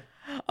 Yeah.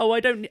 Oh, I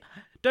don't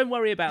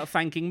worry about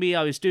thanking me.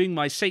 I was doing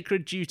my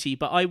sacred duty,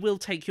 but I will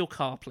take your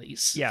car,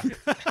 please. Yeah.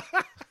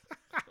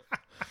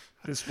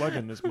 This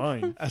wagon is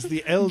mine. As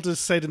the elders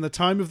said in the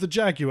time of the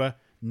Jaguar,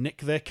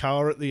 nick their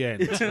car at the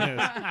end.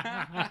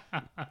 Yes.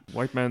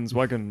 White man's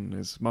wagon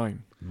is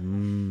mine.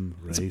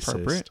 Racist.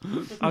 Appropriate.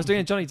 I was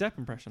doing a Johnny Depp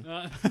impression.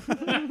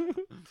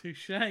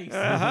 Touche.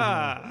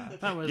 Aha.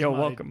 That was You're my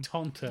welcome.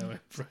 Tonto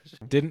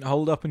impression. Didn't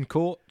hold up in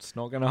court. It's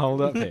not going to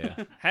hold up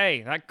here.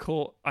 Hey, that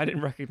caught. I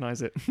didn't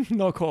recognise it.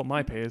 Not caught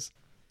my peers.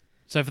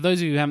 So for those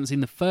of you who haven't seen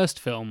the first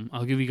film,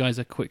 I'll give you guys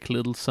a quick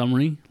little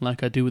summary,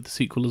 like I do with the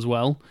sequel as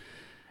well.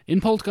 In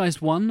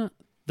Poltergeist 1,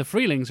 the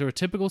Freelings are a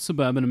typical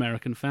suburban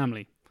American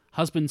family.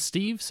 Husband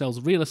Steve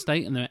sells real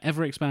estate in their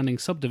ever-expanding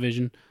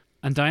subdivision,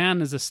 and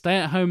Diane is a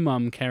stay-at-home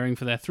mum caring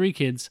for their 3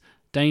 kids,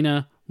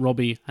 Dana,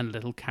 Robbie, and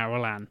little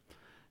Carol Ann.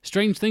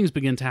 Strange things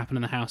begin to happen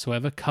in the house,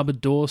 however.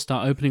 Cupboard doors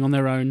start opening on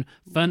their own,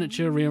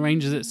 furniture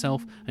rearranges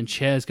itself, and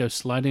chairs go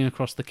sliding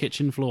across the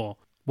kitchen floor.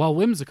 While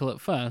whimsical at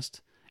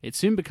first, it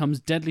soon becomes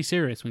deadly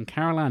serious when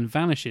Carol Ann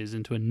vanishes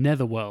into a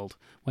netherworld,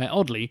 where,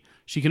 oddly,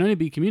 she can only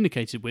be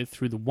communicated with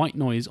through the white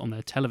noise on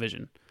their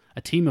television. A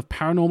team of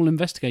paranormal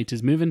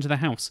investigators move into the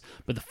house,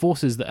 but the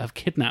forces that have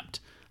kidnapped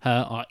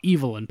her are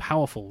evil and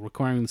powerful,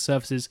 requiring the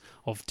services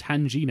of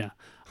Tangina,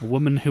 A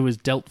woman who has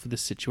dealt with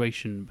this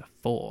situation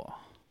before.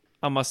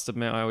 I must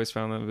admit, I always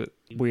found that a bit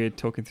weird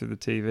talking through the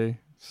TV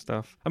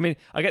stuff. I mean,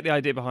 I get the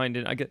idea behind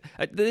it.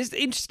 There's an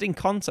interesting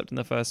concept in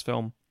the first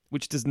film,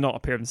 which does not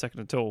appear in the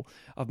second at all,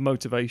 of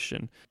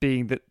motivation,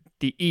 being that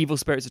the evil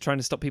spirits are trying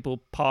to stop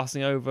people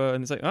passing over,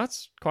 and it's like,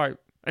 that's quite...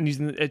 And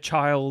using a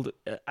child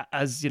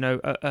as,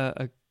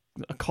 a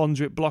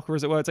conduit blocker,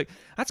 as it were. It's like,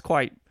 that's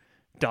quite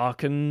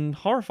dark and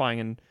horrifying,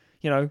 and,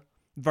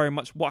 very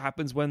much what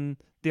happens when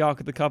the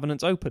Ark of the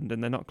Covenant's opened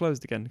and they're not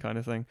closed again, kind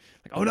of thing.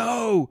 Like, oh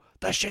no,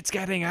 the shit's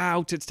getting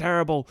out, it's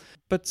terrible.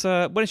 But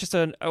when it's just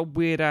a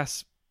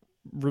weird-ass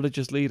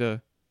religious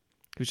leader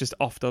who's just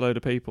offed a load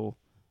of people,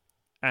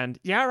 and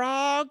you're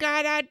all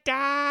gonna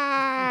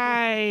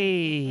die.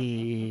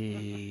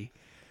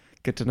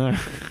 Good to know.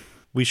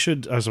 We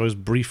should, as I was,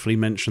 briefly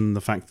mention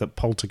the fact that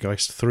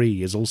Poltergeist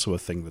 3 is also a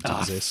thing that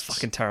exists.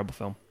 Fucking terrible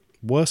film.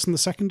 Worse than the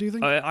second, do you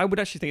think? I would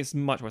actually think it's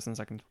much worse than the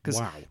second. Because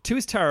Wow. 2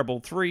 is terrible,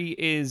 3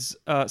 is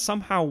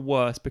somehow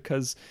worse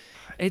because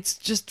it's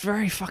just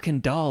very fucking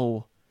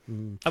dull.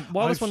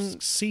 While I've this one...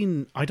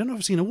 seen, I don't know if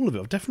I've seen all of it.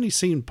 I've definitely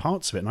seen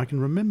parts of it, and I can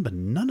remember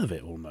none of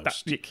it almost.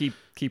 That's the key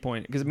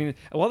point. Because, I mean,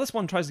 while this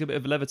one tries to get a bit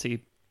of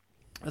levity...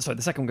 Sorry,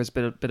 the second one goes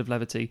a bit of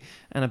levity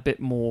and a bit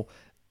more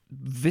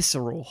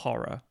visceral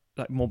horror.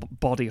 Like more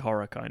body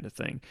horror kind of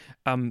thing.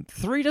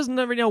 3 doesn't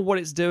really know what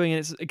it's doing, and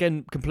it's,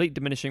 again, complete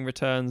diminishing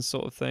returns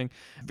sort of thing.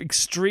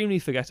 Extremely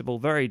forgettable,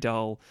 very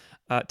dull.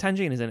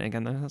 Tangina is in it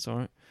again, though, that's all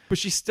right. But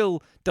she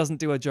still doesn't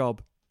do her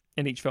job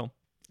in each film.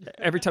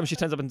 Every time she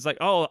turns up and it's like,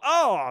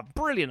 oh,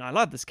 brilliant, I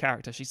love this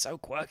character. She's so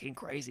quirky and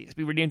crazy. It's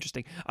been really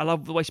interesting. I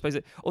love the way she plays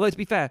it. Although, to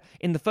be fair,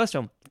 in the first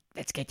film,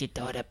 let's get your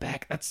daughter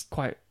back. That's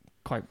quite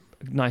a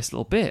nice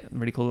little bit, a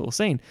really cool little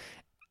scene.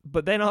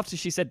 But then after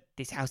she said,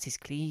 this house is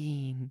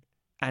clean...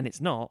 and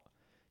it's not,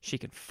 she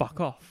can fuck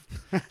off.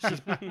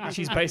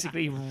 She's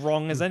basically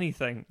wrong as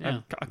anything. Yeah.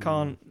 I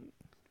can't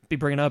be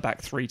bringing her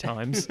back 3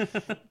 times.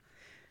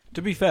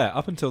 To be fair,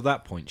 up until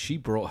that point, she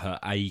brought her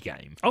A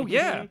game. Oh,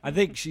 yeah. I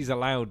think she's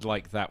allowed,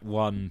 like, that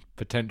one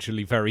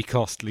potentially very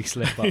costly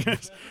slip-up.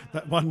 Yes,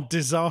 that one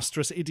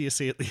disastrous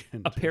idiocy at the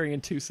end. Appearing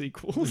in 2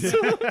 sequels.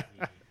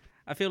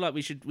 I feel like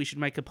we should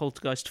make a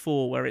Poltergeist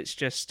 4 where it's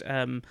just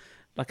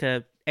like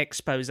a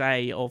expose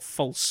of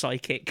false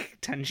psychic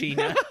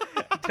Tangina.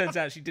 Turns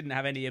out she didn't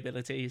have any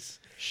abilities.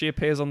 She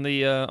appears on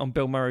the on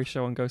Bill Murray's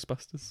show on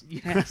Ghostbusters.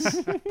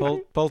 Yes.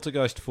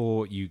 Poltergeist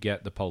 4, you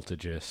get the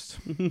poltergist.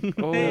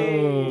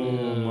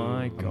 Oh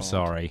my god.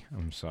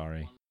 I'm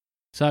sorry.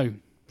 So,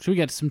 should we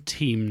get some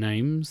team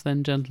names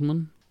then,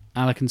 gentlemen?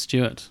 Alec and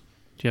Stuart,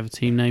 do you have a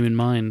team name in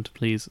mind,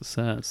 please,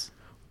 sirs?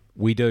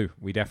 We do.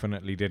 We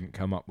definitely didn't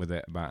come up with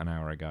it about an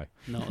hour ago.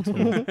 Not at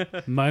all.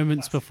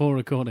 Moments before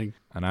recording.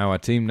 And our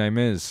team name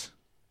is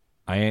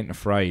I Ain't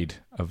Afraid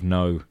of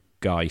No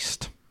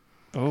Geist.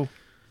 Oh.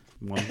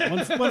 One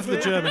for the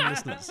German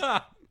listeners.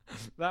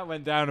 That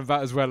went down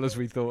about as well as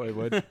we thought it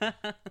would.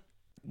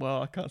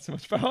 Well, I can't say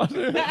much about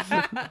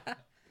it.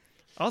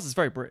 Ours is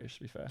very British,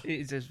 to be fair.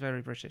 It is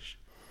very British.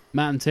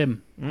 Matt and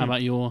Tim, how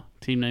about your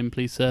team name,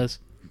 please, sirs?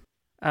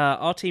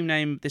 Our team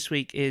name this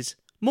week is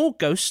More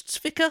Ghosts,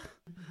 Vicar.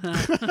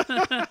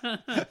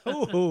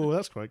 Oh,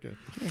 that's quite good.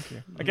 Thank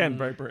you. Again,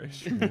 very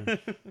British.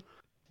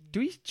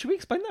 Should we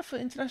explain that for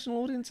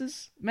international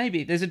audiences?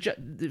 Maybe there's a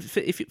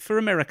for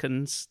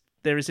Americans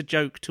there is a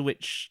joke to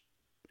which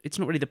it's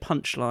not really the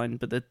punchline,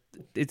 but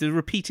the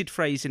repeated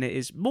phrase in it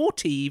is "more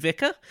tea,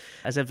 Vicar,"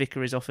 as a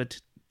vicar is offered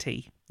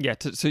tea. Yeah,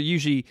 so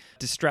usually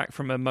distract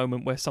from a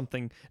moment where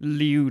something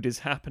lewd is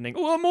happening.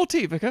 Oh, more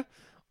tea, Vicar.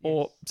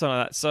 Or something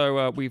like that.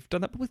 So we've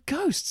done that, but with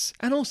ghosts.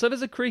 And also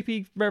there's a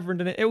creepy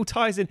reverend in it. It all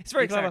ties in. It's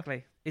very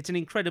clever. It's an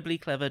incredibly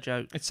clever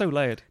joke It's so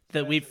layered.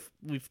 that we've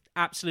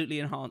absolutely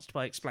enhanced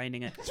by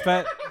explaining it. It's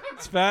fair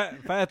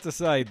to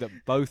say that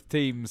both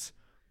teams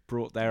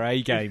brought their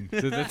A game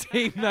to the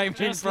team name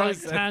Just like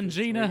process.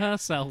 Tangina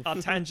herself. Our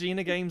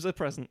Tangina games are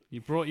present.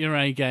 You brought your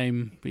A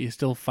game, but you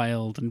still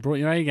failed. And brought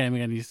your A game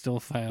again, you still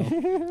failed.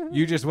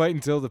 You just wait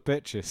until the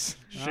pitches.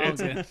 Oh,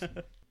 dear.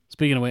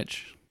 Speaking of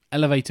which,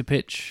 elevator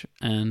pitch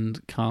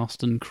and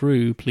cast and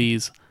crew,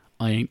 please.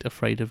 I Ain't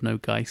Afraid of No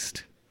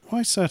Geist.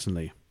 Why,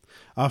 certainly.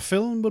 Our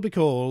film will be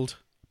called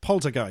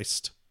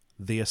Poltergeist,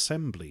 The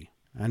Assembly,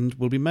 and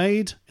will be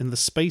made in the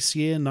space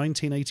year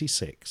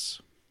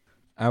 1986.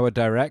 Our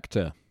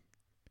director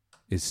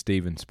is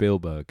Steven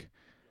Spielberg.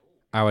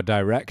 Our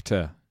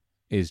director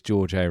is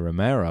George A.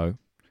 Romero.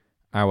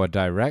 Our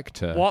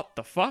director What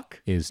the fuck?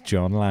 is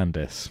John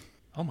Landis.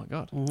 Oh my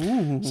god.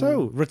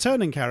 So,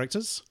 returning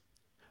characters.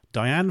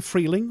 Diane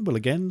Freeling will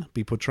again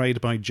be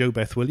portrayed by Jo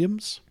Beth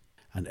Williams,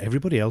 and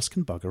everybody else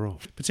can bugger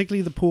off.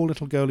 Particularly the poor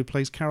little girl who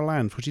plays Carol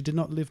Ann, for she did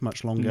not live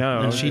much longer. No, I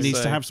and was she gonna needs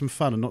say. to have some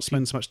fun and not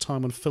spend so much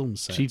time on film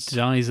sets. She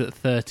dies at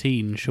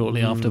 13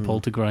 shortly after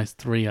Poltergeist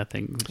 3, I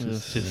think, which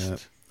is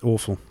just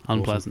Awful.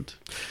 unpleasant.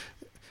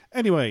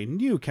 Anyway,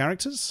 new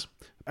characters.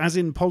 As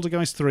in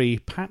Poltergeist 3,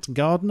 Pat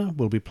Gardner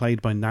will be played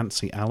by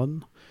Nancy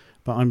Allen,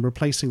 but I'm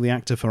replacing the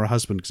actor for her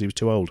husband because he was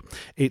too old.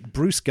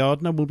 Bruce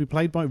Gardner will be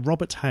played by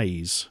Robert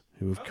Hayes,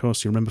 who, of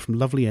course, you remember from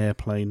Lovely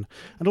Airplane.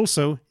 And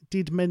also,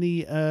 did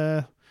many,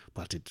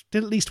 did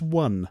at least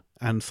one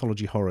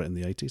anthology horror in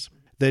the 80s.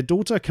 Their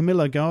daughter,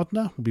 Camilla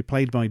Gardner, will be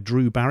played by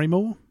Drew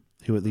Barrymore,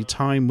 who at the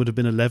time would have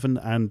been 11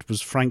 and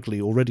was frankly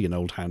already an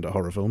old hand at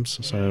horror films.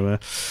 So,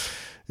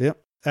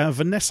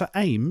 Vanessa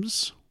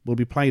Ames will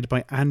be played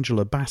by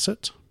Angela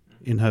Bassett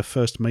in her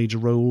first major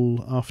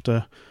role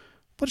after...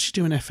 What did she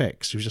do in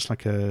FX? She was just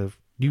like a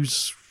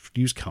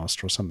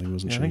newscaster or something,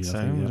 wasn't she? I think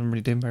so. Yeah. Wasn't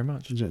really doing very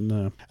much.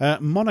 No.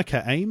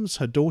 Monica Ames,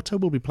 her daughter,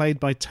 will be played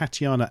by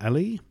Tatiana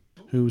Ali,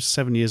 who's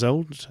 7 years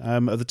old.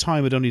 At the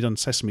time, had only done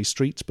Sesame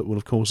Street, but will,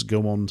 of course,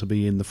 go on to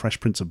be in The Fresh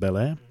Prince of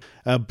Bel-Air.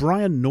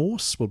 Brian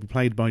Norse will be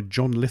played by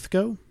John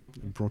Lithgow,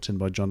 brought in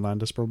by John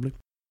Landis, probably.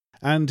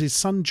 And his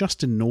son,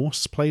 Justin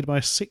Norse, played by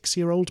a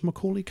 6-year-old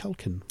Macaulay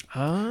Culkin,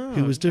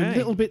 who was doing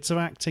little bits of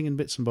acting and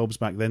bits and bobs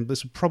back then.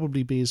 This would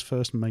probably be his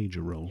first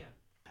major role.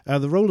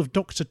 The role of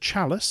Dr.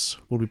 Chalice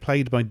will be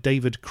played by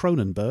David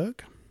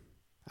Cronenberg.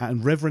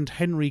 And Reverend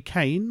Henry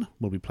Kane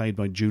will be played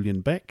by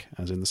Julian Beck,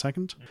 as in the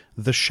second.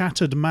 The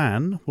Shattered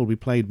Man will be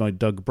played by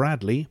Doug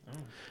Bradley.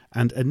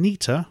 And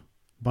Anita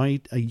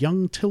by a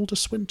young Tilda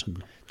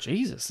Swinton.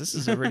 Jesus, this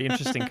is a really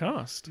interesting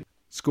cast.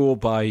 Score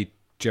by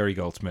Jerry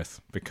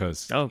Goldsmith,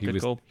 because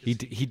call.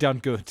 He done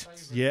good.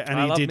 Yeah, and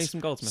I he love did me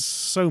some Goldsmith.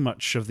 so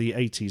much of the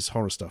 80s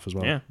horror stuff as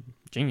well. Yeah,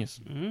 genius.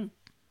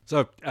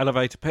 So,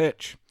 elevator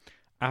pitch.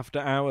 After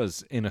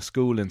hours in a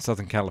school in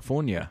Southern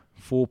California,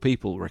 4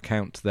 people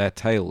recount their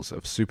tales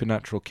of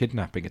supernatural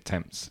kidnapping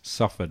attempts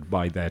suffered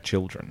by their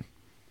children.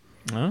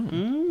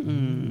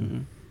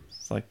 Oh.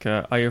 It's like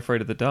Are You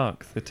Afraid of the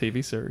Dark, the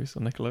TV series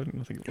on Nickelodeon,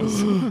 I think it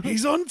was.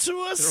 He's on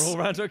to us! They're all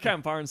around to a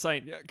campfire and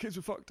saying, yeah, kids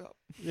were fucked up.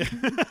 Yeah.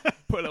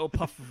 Put a little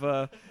puff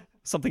of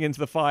something into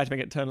the fire to make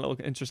it turn a little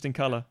interesting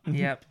colour.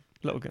 Yep.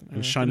 Little good.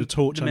 And shine a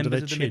torch The under members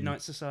their of the chin.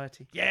 Midnight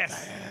Society.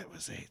 Yes! That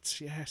was it,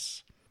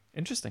 yes.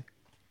 Interesting.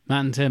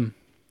 Matt and Tim,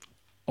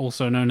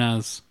 also known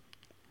as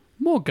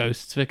More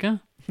Ghosts,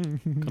 Vicar.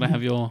 Could I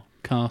have your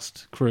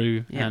cast,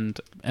 crew, and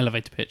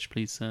elevator pitch,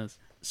 please, sirs?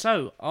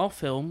 So, our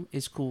film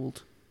is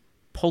called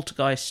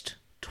Poltergeist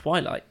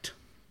Twilight.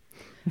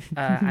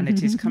 And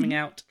it is coming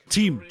out...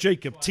 Team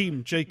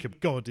Jacob,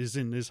 God is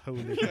in his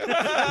holy...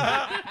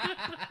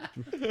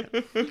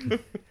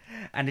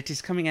 And it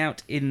is coming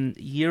out in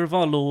year of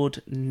our Lord,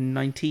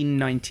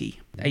 1990.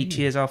 8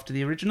 years after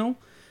the original.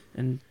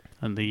 And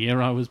the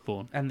year I was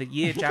born. And the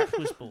year Jack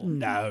was born.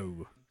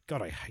 No.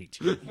 God, I hate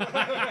you.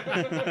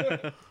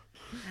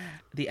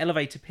 The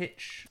elevator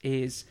pitch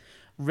is: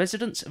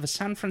 residents of a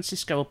San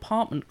Francisco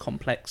apartment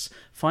complex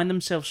find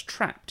themselves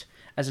trapped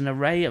as an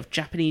array of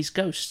Japanese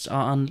ghosts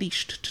are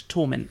unleashed to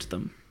torment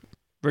them.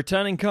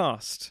 Returning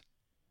cast.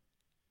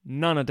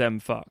 None of them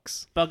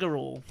fucks. Bugger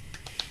all.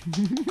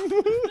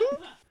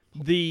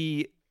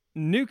 The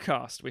new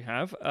cast we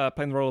have,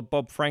 playing the role of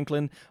Bob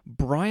Franklin,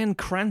 Bryan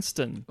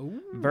Cranston. Ooh.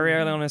 Very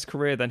early on in his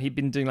career then, he'd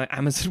been doing like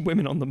Amazon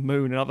Women on the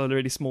Moon and other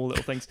really small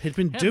little things. He'd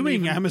been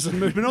doing Amazon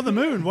Women on the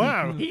Moon,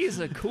 wow. He's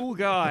a cool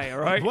guy,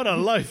 all right? What a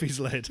life he's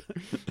led.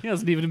 He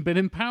hasn't even been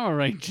in Power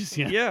Rangers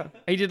yet. Yeah.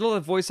 He did a lot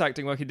of voice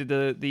acting work. He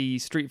did the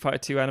Street Fighter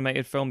 2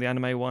 animated film, the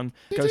anime one,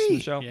 Ghost in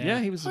the Shell. Yeah,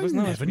 he was I nice.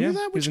 never knew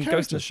that. He was in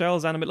Ghost in the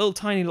Shell's anime, little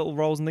tiny little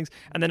roles and things,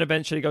 and then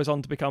eventually goes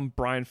on to become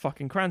Bryan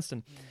fucking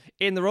Cranston.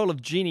 In the role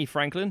of Jeannie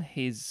Franklin,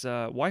 his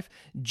wife,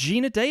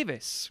 Gina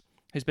Davis,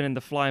 who's been in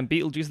The Fly and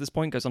Beetlejuice at this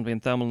point, goes on to be in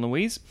Thelma and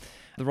Louise.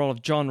 The role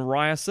of John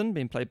Ryerson,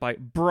 being played by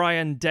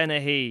Brian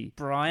Dennehy.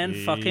 Brian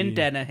fucking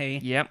Dennehy.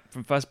 Yep,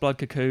 from First Blood,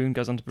 Cocoon,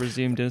 goes on to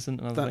Presumed Innocent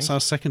and other That's things. our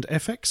second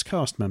FX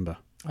cast member.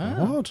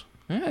 What?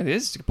 Yeah, it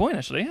is. It's a good point,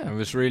 actually, yeah. I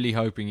was really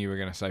hoping you were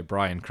going to say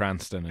Bryan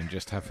Cranston and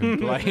just have him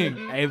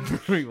playing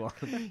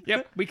everyone.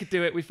 Yep, we could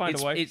do it. We find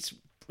a way. It's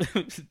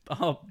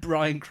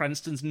Bryan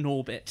Cranston's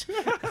Norbit.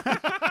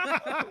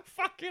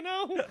 Fucking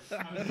hell.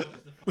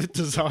 With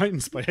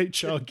designs by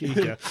H.R.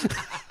 Giger.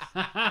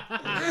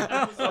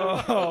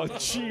 Oh,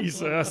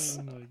 Jesus.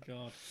 Oh, my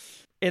God.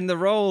 In the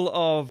role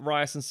of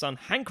Ryerson's son,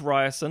 Hank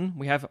Ryerson,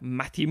 we have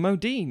Matthew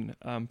Modine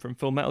from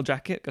Full Metal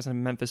Jacket, goes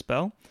on Memphis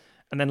Belle,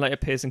 and then later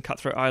appears in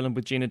Cutthroat Island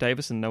with Gina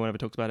Davis, and no one ever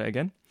talks about it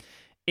again.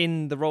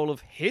 In the role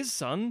of his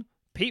son,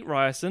 Pete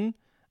Ryerson,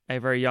 a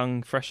very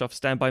young, fresh off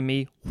Stand By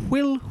Me,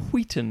 Will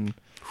Wheaton.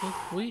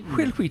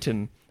 Will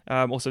Wheaton.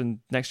 Also in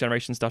Next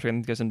Generation Star Trek,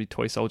 and goes into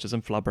Toy Soldiers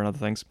and Flubber and other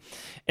things.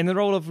 In the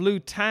role of Liu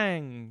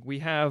Tang, we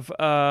have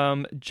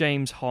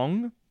James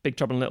Hong, Big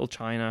Trouble in Little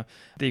China,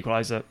 The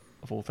Equalizer,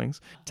 of all things,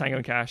 Tango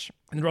and Cash.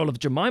 In the role of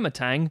Jemima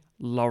Tang,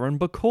 Lauren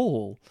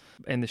Bacall.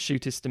 In The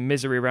Shootist and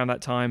Misery around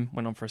that time,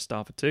 went on for a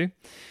star for 2.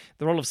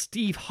 The role of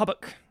Steve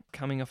Hubbock,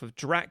 coming off of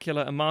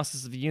Dracula and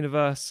Masters of the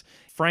Universe,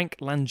 Frank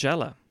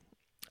Langella.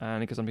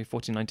 And it goes on to be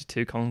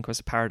 1492, Conquest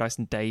of Paradise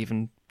and Dave,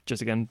 and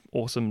just again,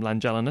 awesome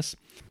Langella-ness.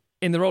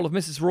 In the role of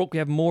Mrs. Rourke, we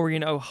have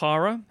Maureen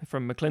O'Hara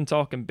from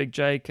McClintock and Big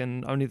Jake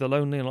and Only the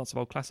Lonely and lots of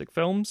old classic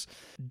films.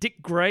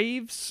 Dick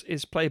Graves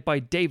is played by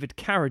David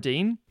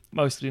Carradine,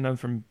 mostly known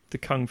from the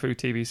Kung Fu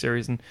TV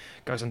series, and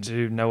goes on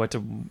to Nowhere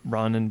to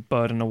Run and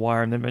Bird on a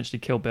Wire and then eventually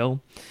Kill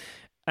Bill.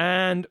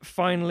 And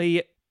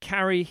finally,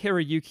 Kari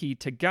Hiroyuki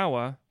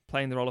Tagawa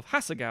playing the role of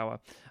Hasegawa.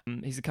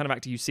 He's the kind of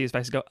actor you see his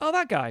face and go, oh,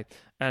 that guy.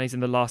 And he's in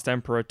The Last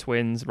Emperor,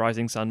 Twins,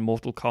 Rising Sun,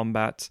 Mortal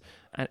Kombat,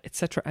 and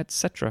etc.,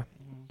 etc.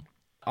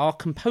 Our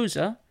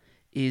composer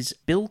is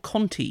Bill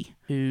Conti,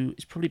 who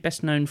is probably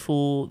best known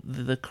for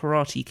The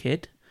Karate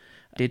Kid.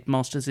 Did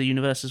Masters of the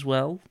Universe as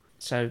well.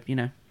 So,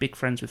 big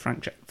friends with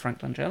Frank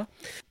Langella.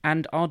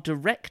 And our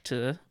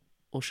director,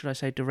 or should I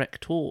say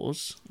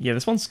directors... Yeah,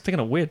 this one's taking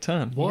a weird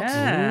turn. What?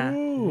 Yeah.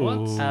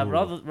 What?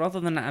 Rather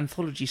than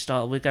anthology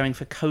style, we're going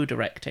for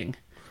co-directing.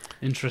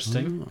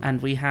 Interesting.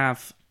 And we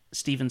have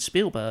Steven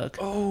Spielberg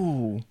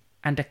Oh.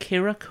 and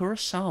Akira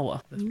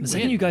Kurosawa. The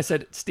second you guys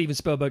said Steven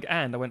Spielberg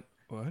and, I went,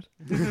 what?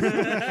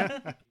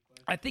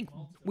 I think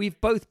we've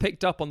both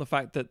picked up on the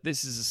fact that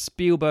this is a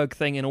Spielberg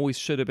thing and always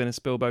should have been a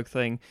Spielberg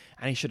thing,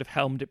 and he should have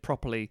helmed it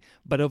properly,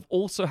 but have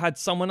also had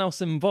someone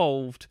else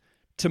involved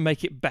to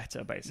make it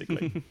better,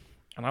 basically.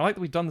 And I like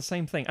that we've done the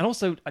same thing. And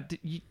also,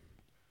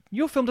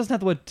 your film doesn't have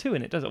the word 2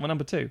 in it, does it? We're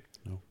number 2.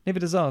 No. Neither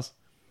does ours.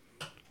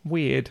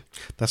 Weird.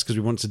 That's because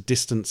we want to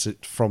distance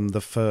it from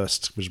the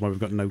first, which is why we've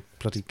got no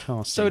bloody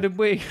cast. So did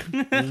we.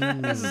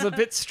 This is a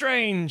bit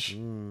strange.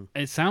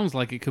 It sounds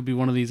like it could be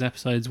one of these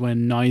episodes where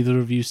neither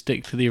of you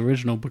stick to the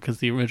original because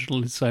the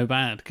original is so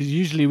bad. Because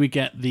usually we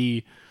get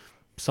the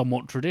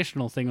somewhat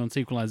traditional thing on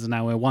sequelizers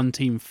now where one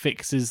team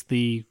fixes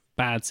the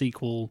bad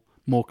sequel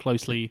more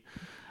closely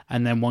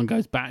and then one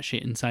goes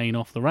batshit insane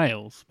off the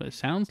rails. But it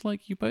sounds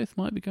like you both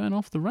might be going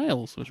off the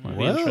rails, which might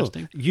be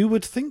interesting. You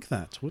would think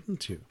that,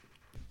 wouldn't you?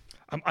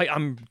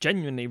 I'm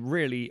genuinely,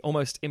 really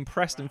almost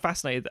impressed and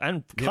fascinated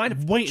and kind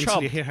of wait until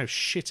chubbed. you hear how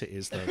shit it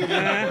is, though.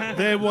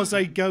 There was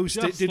a ghost,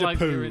 Just it did like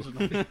a the poo.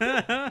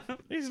 original.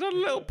 He's not a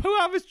little poo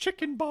out of his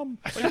chicken bum.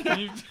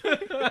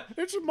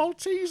 It's a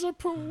Malteser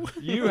poo.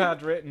 You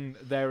had written,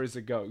 there is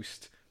a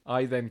ghost.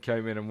 I then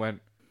came in and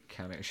went,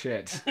 can it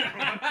shit?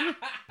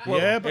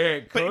 Yeah,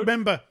 but could.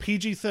 remember,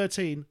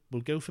 PG-13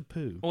 will go for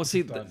poo. Well,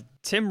 see,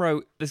 Tim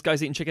wrote, this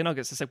guy's eating chicken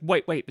nuggets. It's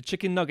like, wait, the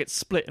chicken nuggets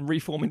split and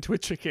reform into a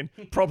chicken.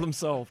 Problem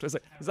solved. It's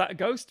like, is that a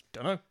ghost?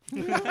 Don't know.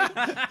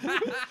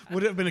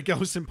 Would it have been a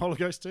ghost in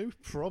Poltergeist too?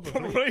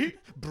 Probably.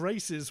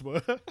 Braces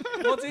were.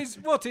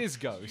 What is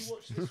Ghost?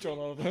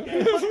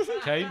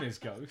 Kane is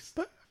Ghost.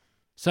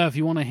 So if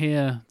you want to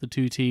hear the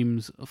two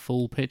teams'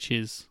 full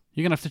pitches,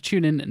 you're going to have to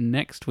tune in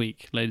next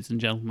week, ladies and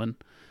gentlemen.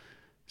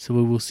 So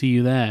we will see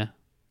you there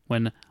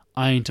when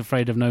I Ain't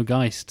Afraid of No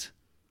Geist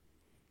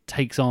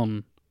takes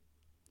on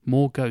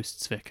more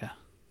ghosts, Vicar.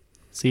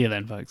 See you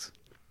then, folks.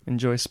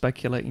 Enjoy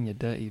speculating, you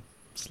dirty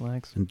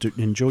slags. And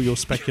enjoy your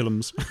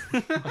speculums.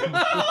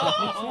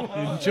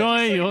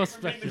 Enjoy your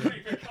speculum.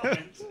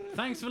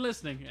 Thanks for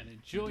listening and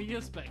enjoy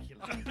your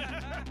speculum.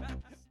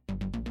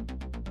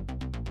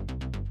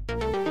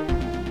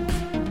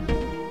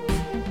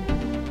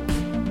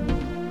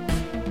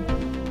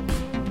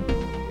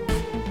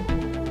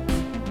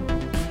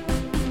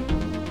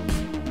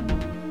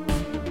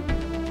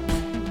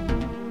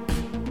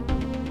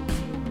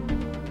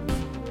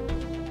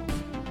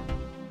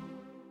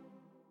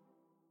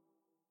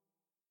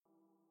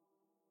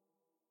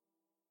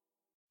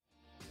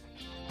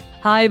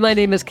 Hi, my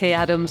name is Kay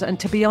Adams, and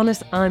to be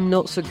honest, I'm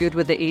not so good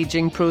with the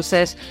ageing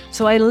process,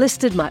 so I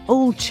enlisted my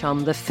old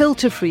chum, the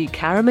filter-free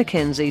Cara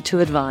McKenzie, to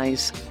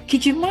advise.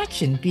 Could you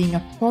imagine being a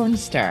porn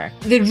star?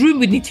 The room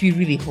would need to be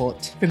really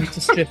hot for me to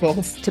strip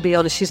off. To be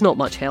honest, she's not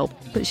much help,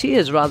 but she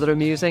is rather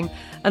amusing.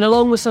 And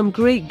along with some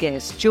great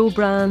guests, Joe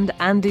Brand,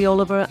 Andy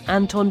Oliver,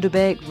 Anton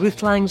Dubeck,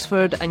 Ruth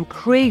Langsford and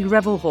Craig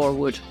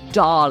Revel-Horwood,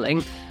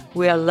 darling,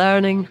 we are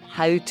learning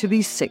how to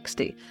be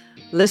 60.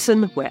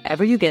 Listen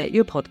wherever you get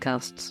your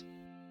podcasts.